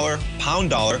euro dollar, pound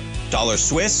dollar, dollar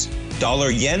Swiss,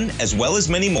 dollar yen, as well as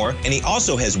many more, and he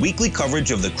also has weekly coverage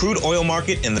of the crude oil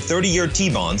market and the 30-year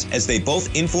T-bonds, as they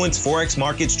both influence Forex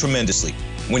markets tremendously.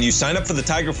 When you sign up for the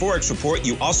Tiger Forex Report,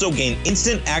 you also gain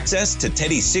instant access to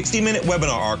Teddy's 60-minute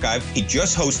webinar archive he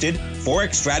just hosted,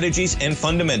 Forex Strategies and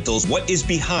Fundamentals, What is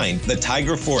Behind the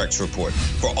Tiger Forex Report.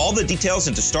 For all the details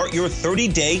and to start your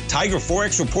 30-day Tiger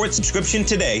Forex Report subscription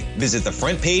today, visit the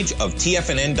front page of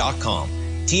TFNN.com.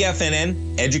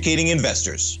 TFNN, educating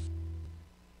investors.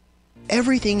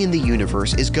 Everything in the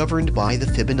universe is governed by the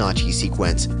Fibonacci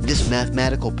sequence. This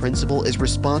mathematical principle is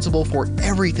responsible for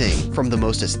everything from the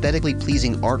most aesthetically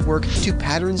pleasing artwork to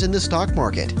patterns in the stock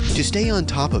market. To stay on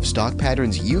top of stock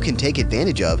patterns you can take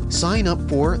advantage of, sign up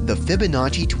for the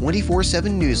Fibonacci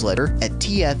 24/7 newsletter at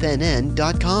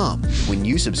TFNN.com. When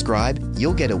you subscribe,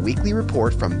 you'll get a weekly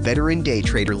report from veteran day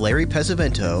trader Larry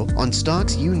Pesavento on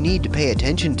stocks you need to pay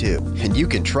attention to. And you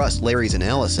can trust Larry's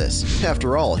analysis.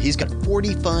 After all, he's got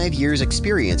 45 years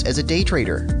experience as a day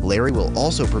trader. Larry will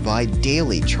also provide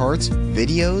daily charts,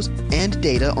 videos, and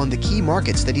data on the key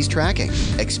markets that he's tracking.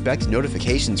 Expect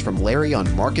notifications from Larry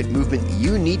on market movement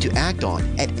you need to act on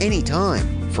at any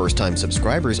time. First-time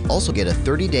subscribers also get a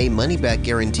 30-day money-back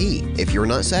guarantee. If you're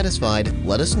not satisfied,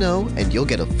 let us know and you'll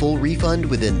get a full refund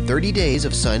within 30 days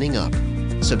of signing up.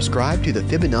 Subscribe to the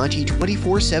Fibonacci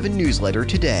 24/7 newsletter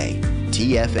today.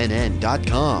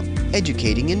 TFNN.com,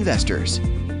 educating investors.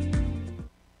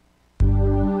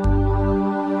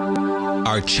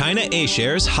 Are China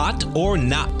A-shares hot or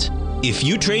not? If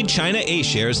you trade China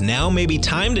A-shares, now may be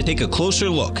time to take a closer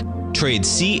look. Trade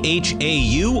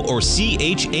CHAU or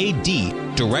CHAD,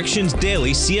 Directions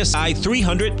Daily CSI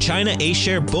 300 China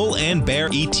A-share Bull and Bear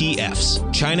ETFs.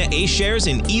 China A-shares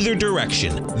in either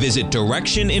direction. Visit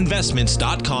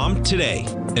directioninvestments.com today.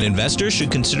 An investor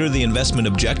should consider the investment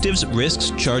objectives,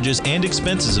 risks, charges, and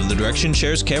expenses of the Direction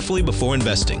shares carefully before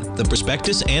investing. The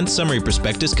prospectus and summary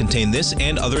prospectus contain this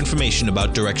and other information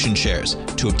about Direction shares.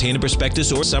 To obtain a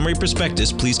prospectus or summary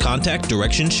prospectus, please contact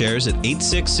Direction shares at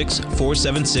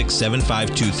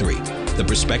 866-476-7523. The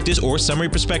prospectus or summary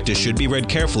prospectus should be read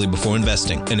carefully before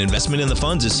investing. An investment in the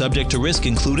funds is subject to risk,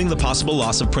 including the possible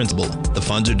loss of principal. The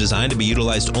funds are designed to be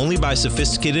utilized only by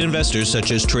sophisticated investors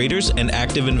such as traders and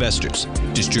active investors.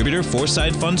 Distributor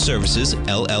Foreside Fund Services,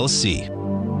 LLC.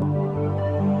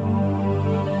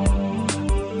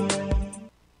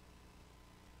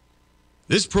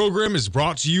 This program is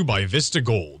brought to you by Vista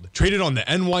Gold, traded on the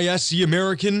NYSE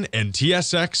American and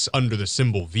TSX under the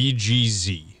symbol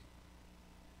VGZ.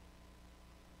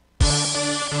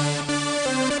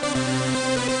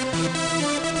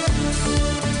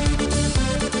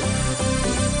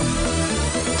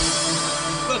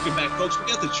 Folks, we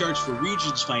got the charts for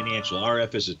Regions Financial.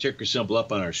 RF is a ticker symbol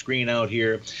up on our screen out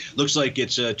here. Looks like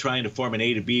it's trying to form an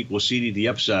A to B equals C to the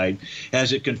upside.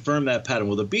 Has it confirmed that pattern?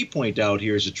 Well, the B point out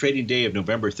here is a trading day of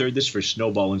November 3rd. This is for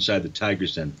Snowball inside the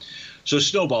Tigers Den. So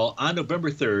Snowball, on November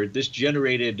 3rd, this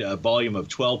generated a volume of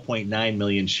 12.9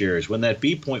 million shares. When that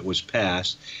B point was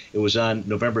passed, it was on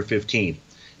November 15th.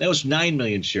 That was 9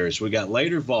 million shares. We got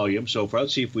lighter volume so far.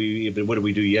 Let's see if we even, what did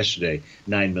we do yesterday?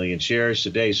 9 million shares.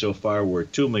 Today so far we're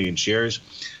 2 million shares.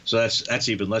 So that's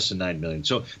even less than 9 million.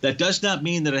 So that does not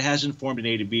mean that it hasn't formed an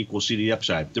A to B equals C to the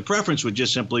upside. The preference would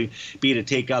just simply be to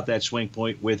take out that swing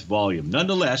point with volume.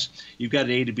 Nonetheless, you've got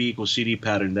an A to B equals CD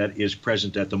pattern that is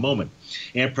present at the moment.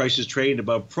 And prices trading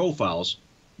above profiles.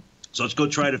 So let's go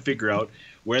try to figure out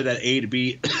where that A to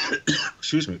B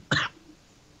excuse me,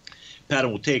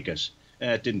 pattern will take us.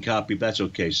 It didn't copy, but that's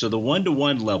okay. So the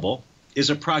 1-to-1 level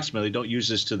is approximately, don't use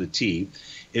this to the T,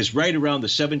 is right around the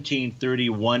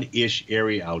 1731-ish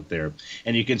area out there.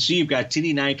 And you can see you've got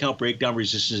TD9 count breakdown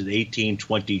resistance at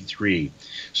 1823.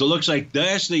 So it looks like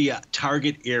that's the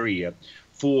target area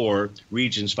for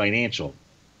Regions Financial.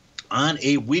 On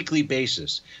a weekly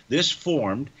basis, this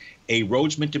formed a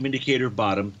Rhodes Momentum Indicator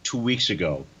bottom 2 weeks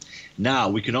ago. Now,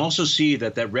 we can also see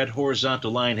that that red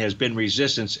horizontal line has been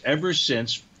resistance ever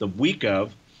since the week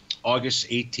of August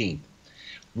 18th.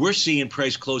 We're seeing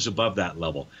price close above that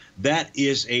level. That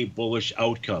is a bullish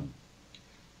outcome.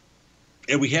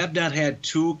 And we have not had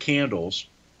two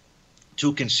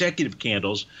consecutive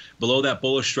candles below that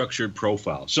bullish structured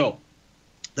profile. So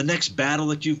the next battle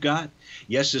that you've got,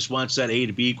 yes, this wants that A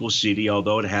to B equals CD,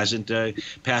 although it hasn't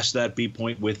passed that B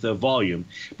point with volume.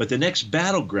 But the next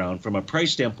battleground from a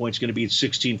price standpoint is going to be at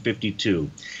 1652.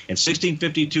 And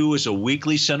 1652 is a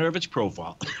weekly center of its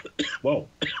profile. Whoa.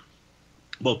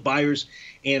 Both buyers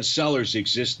and sellers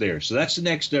exist there. So that's the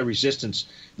next resistance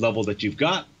level that you've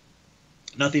got.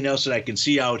 Nothing else that I can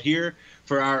see out here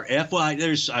for our FY.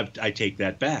 I take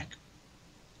that back.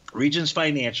 Regions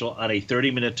Financial on a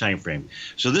 30-minute time frame.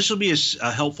 So this will be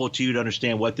helpful to you to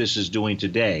understand what this is doing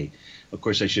today. Of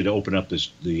course, I should open up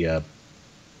the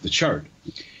chart.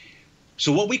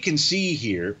 So what we can see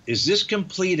here is this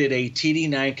completed a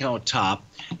TD9 count top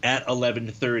at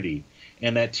 1130,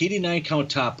 and that TD9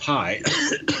 count top high.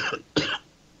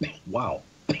 Wow,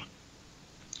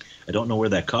 I don't know where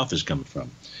that cough is coming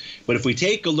from, but if we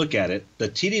take a look at it, the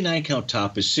TD9 count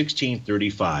top is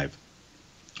 1635.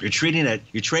 You're trading at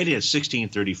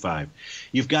 1635.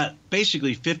 You've got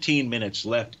basically 15 minutes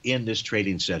left in this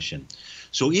trading session.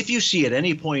 So if you see at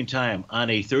any point in time on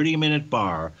a 30-minute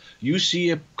bar, you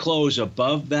see a close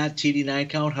above that TD9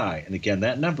 count high, and again,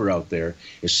 that number out there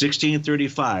is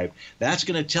 1635, that's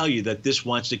going to tell you that this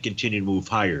wants to continue to move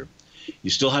higher. You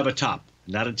still have a top.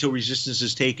 Not until resistance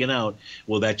is taken out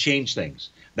will that change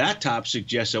things. That top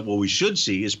suggests that what we should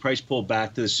see is price pull back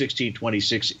to the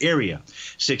 1626 area.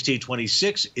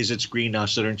 1626 is its green now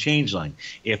southern change line.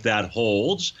 If that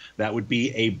holds, that would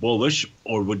be a bullish,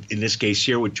 or would in this case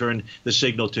here would turn the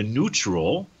signal to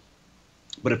neutral.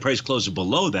 But if price closes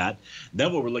below that,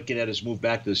 then what we're looking at is move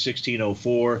back to the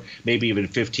 1604, maybe even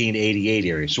 1588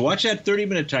 area. So watch that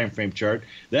 30-minute time frame chart.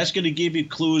 That's going to give you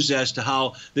clues as to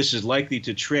how this is likely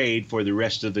to trade for the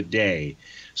rest of the day.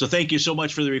 So thank you so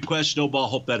much for the request, Snowball.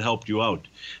 Hope that helped you out.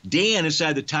 Dan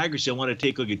inside the Tigers, I want to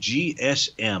take a look at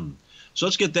GSM. So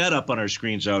let's get that up on our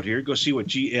screens out here. Go see what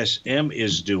GSM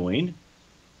is doing.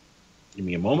 Give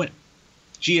me a moment.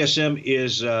 GSM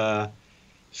is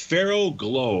Faro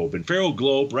Globe, and Faro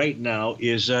Globe right now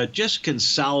is just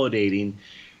consolidating,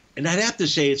 and I'd have to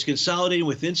say it's consolidating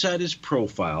with inside its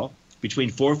profile between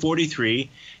 443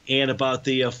 and about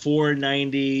the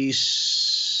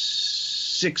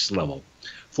 496 level,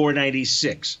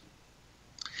 496.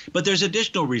 But there's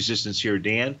additional resistance here,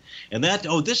 Dan, and that,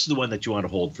 this is the one that you want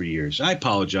to hold for years. I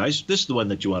apologize. This is the one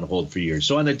that you want to hold for years.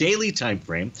 So on the daily time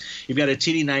frame, you've got a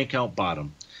TD9 count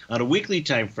bottom. On a weekly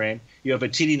time frame, you have a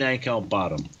TD9 count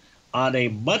bottom. On a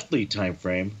monthly time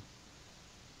frame,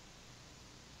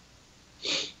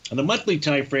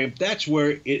 that's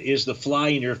where it is the fly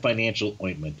in your financial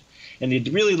ointment. And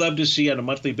you'd really love to see on a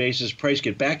monthly basis price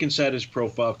get back inside its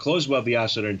profile, close above the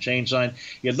oscillator and change line.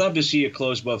 You'd love to see it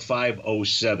close above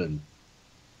 507.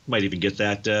 Might even get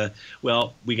that.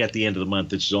 Well, we got the end of the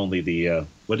month. It's only the,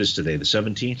 what is today? The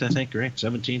 17th, I think, right?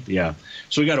 17th? Yeah.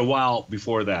 So we got a while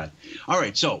before that. All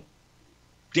right, so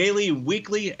daily and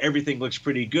weekly, everything looks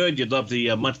pretty good. You'd love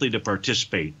the monthly to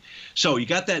participate. So you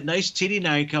got that nice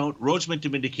TD9 count, Rhodes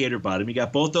Momentum Indicator bottom. You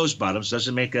got both those bottoms.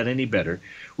 Doesn't make that any better.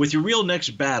 With your real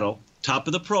next battle, top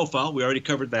of the profile, we already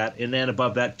covered that, and then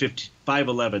above that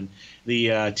 511, the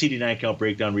TD9 count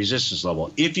breakdown resistance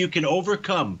level. If you can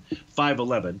overcome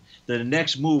 511, then the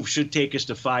next move should take us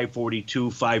to 542,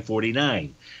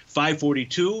 549.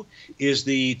 542 is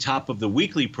the top of the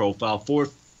weekly profile.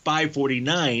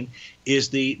 549 is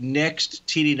the next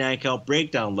TD9 count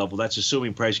breakdown level. That's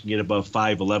assuming price can get above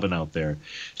 511 out there.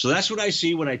 So that's what I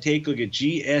see when I take a look at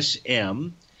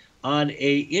GSM. On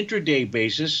a intraday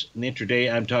basis, an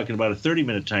intraday, I'm talking about a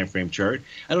 30-minute time frame chart.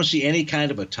 I don't see any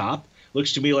kind of a top.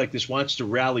 Looks to me like this wants to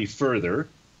rally further.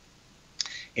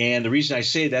 And the reason I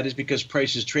say that is because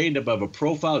price is trading above a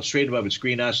profile. It's trading above its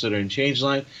green oscillator and change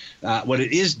line. What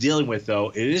it is dealing with, though,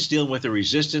 it is dealing with a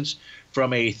resistance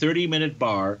from a 30-minute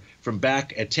bar from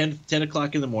back at 10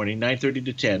 o'clock in the morning, 9:30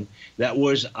 to 10. That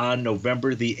was on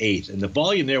November the 8th. And the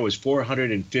volume there was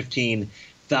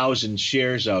 415,000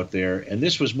 shares out there, and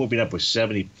this was moving up with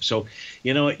 70. So,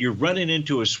 you know what? You're running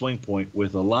into a swing point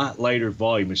with a lot lighter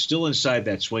volume. It's still inside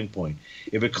that swing point.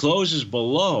 If it closes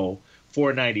below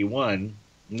 491,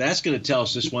 and that's going to tell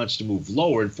us this wants to move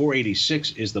lower, and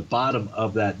 486 is the bottom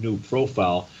of that new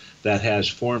profile that has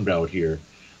formed out here.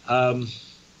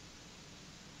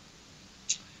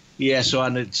 Yeah,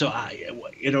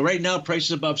 right now price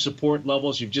is above support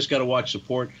levels. You've just got to watch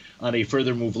support on a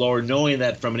further move lower, knowing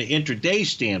that from an intraday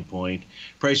standpoint,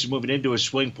 price is moving into a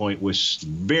swing point with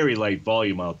very light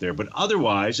volume out there. But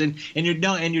otherwise, and you're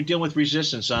dealing with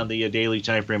resistance on the daily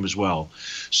time frame as well.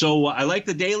 So I like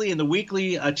the daily and the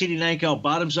weekly TD9 count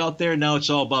bottoms out there. Now it's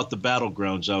all about the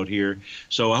battlegrounds out here.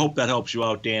 So I hope that helps you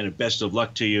out, Dan, and best of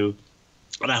luck to you.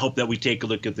 And I hope that we take a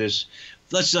look at this.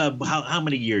 Let's how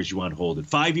many years you want to hold it?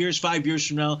 5 years? 5 years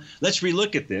from now, let's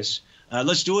relook at this.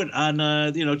 Let's do it on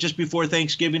just before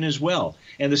Thanksgiving as well.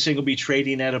 And this thing will be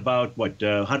trading at about what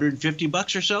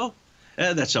 $150 or so.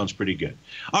 That sounds pretty good.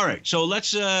 All right, so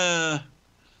let's welcome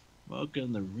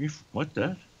the what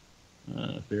that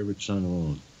favorite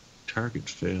son target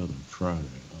failed on Friday.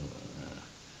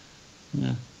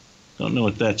 Yeah. Don't know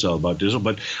what that's all about, Dizzle.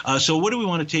 But so what do we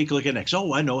want to take a look at next?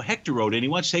 Oh, I know. Hector wrote in. He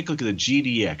wants to take a look at the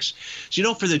GDX.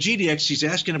 So, for the GDX, he's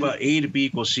asking about A to B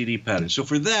equals CD pattern. So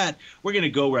for that, we're going to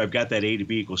go where I've got that A to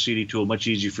B equals CD tool. Much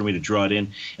easier for me to draw it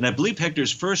in. And I believe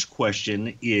Hector's first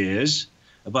question is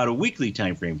about a weekly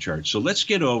time frame chart. So let's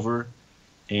get over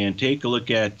and take a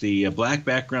look at the black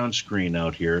background screen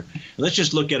out here. Let's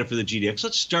just look at it for the GDX.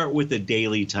 Let's start with the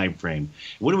daily time frame.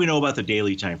 What do we know about the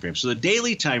daily time frame? So the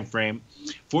daily time frame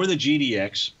for the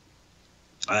GDX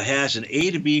has an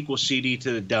A to B equals CD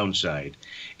to the downside.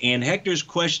 And Hector's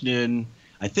question,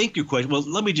 I think your question, well,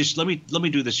 let me do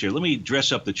this here. Let me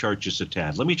dress up the chart just a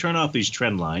tad. Let me turn off these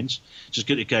trend lines. I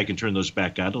can turn those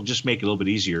back on. It'll just make it a little bit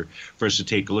easier for us to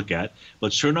take a look at.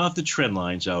 Let's turn off the trend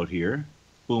lines out here.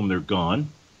 Boom, they're gone.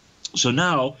 So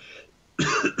now,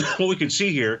 what we can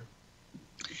see here,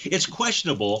 it's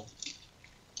questionable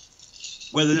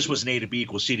whether this was an A to B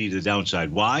equals CD to the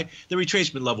downside. Why? The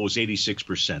retracement level was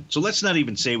 86%. So let's not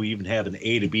even say we even have an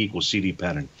A to B equals CD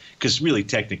pattern, because really,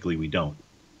 technically, we don't.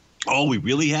 All we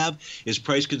really have is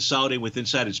price consolidating with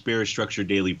inside its bearish structure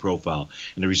daily profile.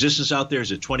 And the resistance out there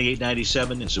is at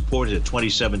 28.97 and support is at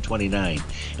 27.29.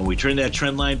 And we turn that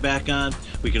trend line back on,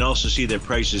 we can also see that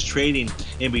price is trading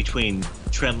in between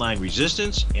trend line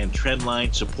resistance and trend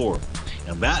line support.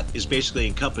 And that is basically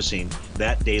encompassing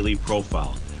that daily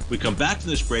profile. We come back to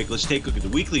this break. Let's take a look at the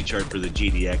weekly chart for the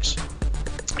GDX.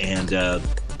 And then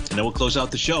we'll close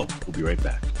out the show. We'll be right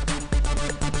back.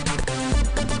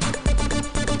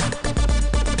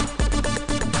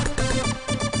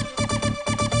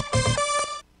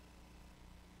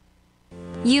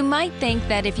 You might think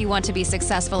that if you want to be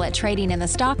successful at trading in the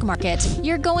stock market,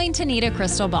 you're going to need a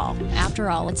crystal ball.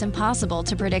 After all, it's impossible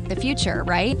to predict the future,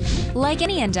 right? Like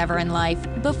any endeavor in life,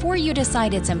 before you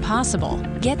decide it's impossible,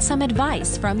 get some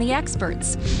advice from the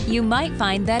experts. You might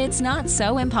find that it's not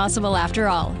so impossible after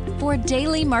all. For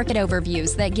daily market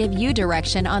overviews that give you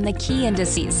direction on the key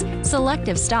indices,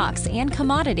 selective stocks, and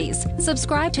commodities,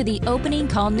 subscribe to the Opening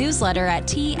Call newsletter at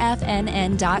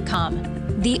TFNN.com.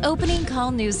 The Opening Call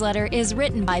newsletter is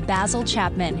written by Basil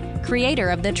Chapman,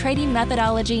 creator of the trading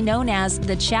methodology known as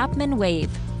the Chapman Wave.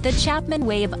 The Chapman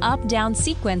Wave up-down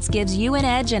sequence gives you an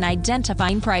edge in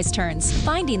identifying price turns,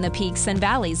 finding the peaks and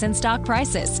valleys in stock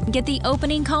prices. Get the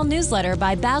Opening Call newsletter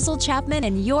by Basil Chapman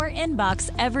in your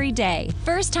inbox every day.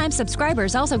 First-time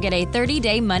subscribers also get a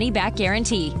 30-day money-back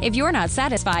guarantee. If you're not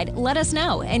satisfied, let us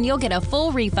know, and you'll get a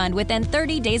full refund within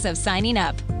 30 days of signing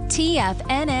up.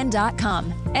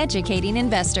 TFNN.com, educating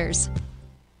investors.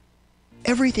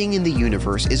 Everything in the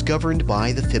universe is governed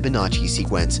by the Fibonacci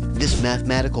sequence. This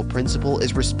mathematical principle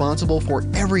is responsible for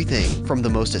everything from the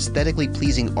most aesthetically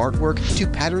pleasing artwork to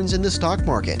patterns in the stock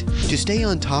market. To stay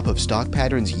on top of stock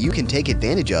patterns you can take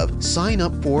advantage of, sign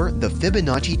up for the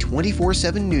Fibonacci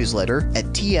 24/7 newsletter at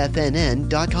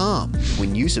TFNN.com.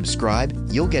 When you subscribe,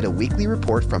 you'll get a weekly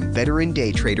report from veteran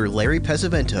day trader Larry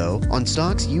Pesavento on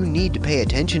stocks you need to pay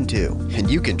attention to. And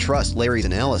you can trust Larry's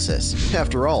analysis.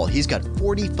 After all, he's got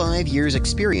 45 years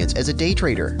experience as a day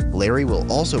trader. Larry will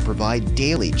also provide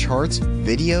daily charts,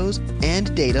 videos,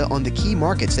 and data on the key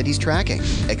markets that he's tracking.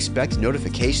 Expect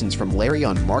notifications from Larry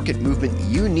on market movement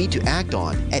you need to act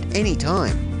on at any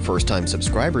time. First-time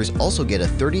subscribers also get a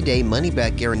 30-day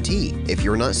money-back guarantee. If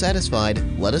you're not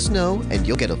satisfied, let us know and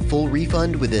you'll get a full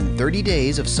refund within 30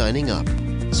 days of signing up.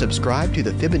 Subscribe to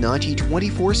the Fibonacci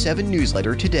 24/7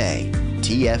 newsletter today.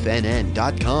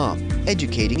 TFNN.com,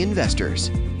 educating investors.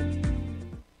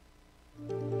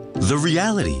 The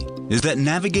reality is that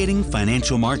navigating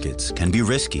financial markets can be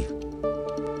risky.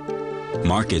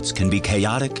 Markets can be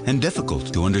chaotic and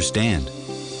difficult to understand.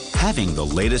 Having the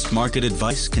latest market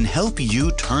advice can help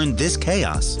you turn this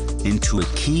chaos into a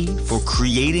key for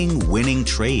creating winning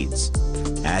trades.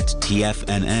 At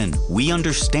TFNN, we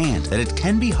understand that it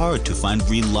can be hard to find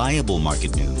reliable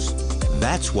market news.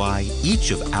 That's why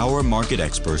each of our market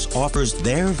experts offers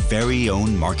their very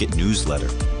own market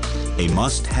newsletter. A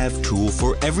must-have tool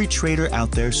for every trader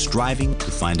out there striving to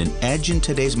find an edge in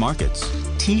today's markets.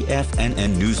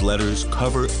 TFNN newsletters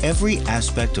cover every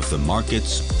aspect of the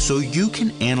markets so you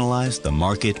can analyze the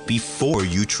market before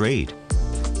you trade.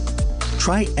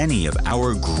 Try any of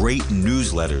our great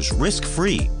newsletters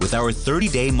risk-free with our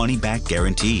 30-day money-back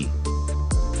guarantee.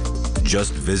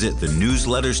 Just visit the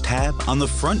Newsletters tab on the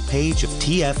front page of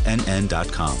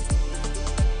TFNN.com.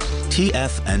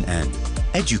 TFNN.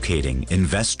 Educating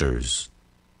investors.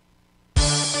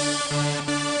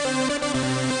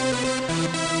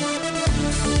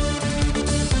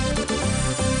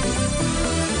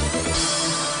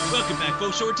 Welcome back,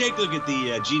 folks. So we're taking a look at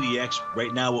the GDX.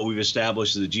 Right now, what we've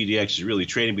established is the GDX is really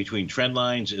trading between trend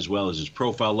lines as well as its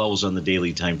profile levels on the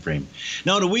daily time frame.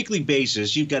 Now, on a weekly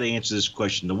basis, you've got to answer this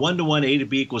question. The 1-to-1 A to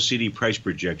B equals CD price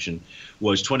projection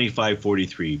was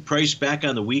 25.43. Price back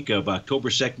on the week of October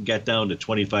 2nd got down to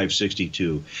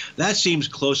 25.62. That seems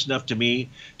close enough to me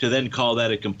to then call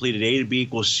that a completed A to B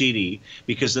equals CD,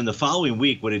 because then the following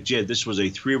week, what it did, this was a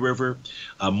three-river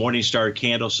Morningstar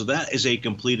candle, so that is a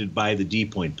completed by the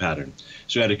D-point pattern.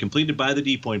 So we had a completed by the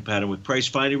D-point pattern with price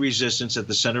finding resistance at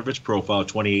the center of its profile,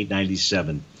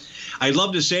 28.97. I'd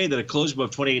love to say that a close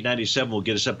above 28.97 will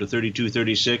get us up to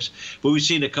 32.36, but we've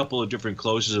seen a couple of different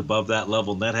closes above that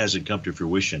level, and that hasn't come to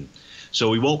fruition. So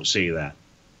we won't say that.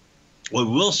 What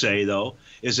we will say, though,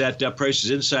 is that price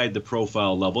is inside the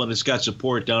profile level, and it's got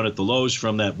support down at the lows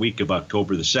from that week of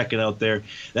October the 2nd out there.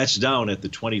 That's down at the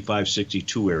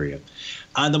 25.62 area.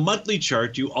 On the monthly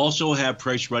chart, you also have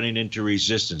price running into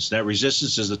resistance. That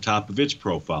resistance is the top of its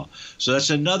profile. So that's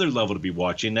another level to be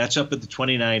watching. That's up at the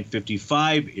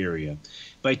 29.55 area.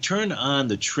 If I turn on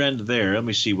the trend there, let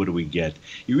me see, what do we get?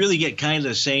 You really get kind of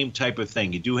the same type of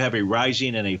thing. You do have a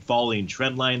rising and a falling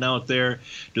trend line out there.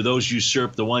 Do those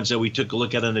usurp the ones that we took a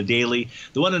look at on the daily?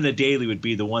 The one on the daily would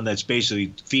be the one that's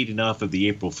basically feeding off of the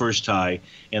April 1st high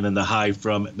and then the high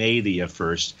from May the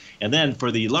 1st. And then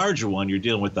for the larger one, you're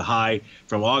dealing with the high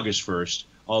from August 1st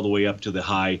all the way up to the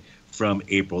high from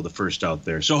April the 1st out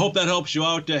there. So hope that helps you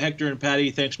out, Hector and Patty.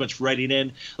 Thanks much for writing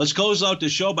in. Let's close out the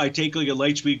show by taking a look at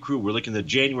Lightspeed Crude. We're looking at the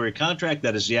January contract.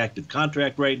 That is the active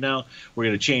contract right now. We're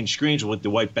going to change screens with the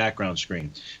white background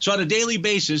screen. So on a daily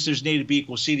basis, there's an A to B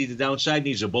equals C to the downside.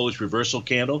 Needs a bullish reversal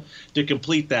candle to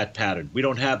complete that pattern. We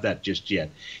don't have that just yet.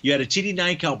 You had a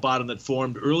TD9 count bottom that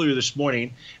formed earlier this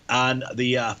morning on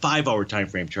the 5-hour time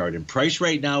frame chart. And price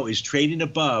right now is trading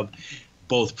above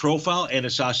both profile and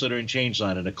its oscillator and change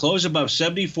line. And a close above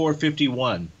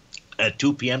 74.51 at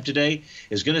 2 p.m. today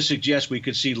is going to suggest we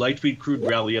could see Lightspeed Crude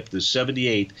rally up to the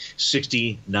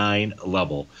 78.69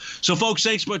 level. So, folks,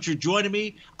 thanks so much for joining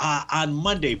me. On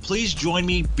Monday, please join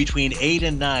me between 8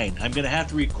 and 9. I'm going to have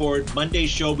to record Monday's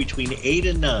show between 8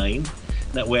 and 9.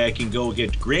 That way I can go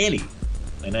get Granny,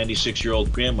 my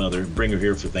 96-year-old grandmother, and bring her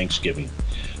here for Thanksgiving.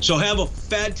 So have a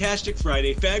fantastic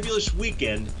Friday, fabulous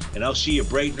weekend, and I'll see you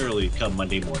bright and early come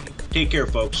Monday morning. Take care,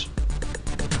 folks.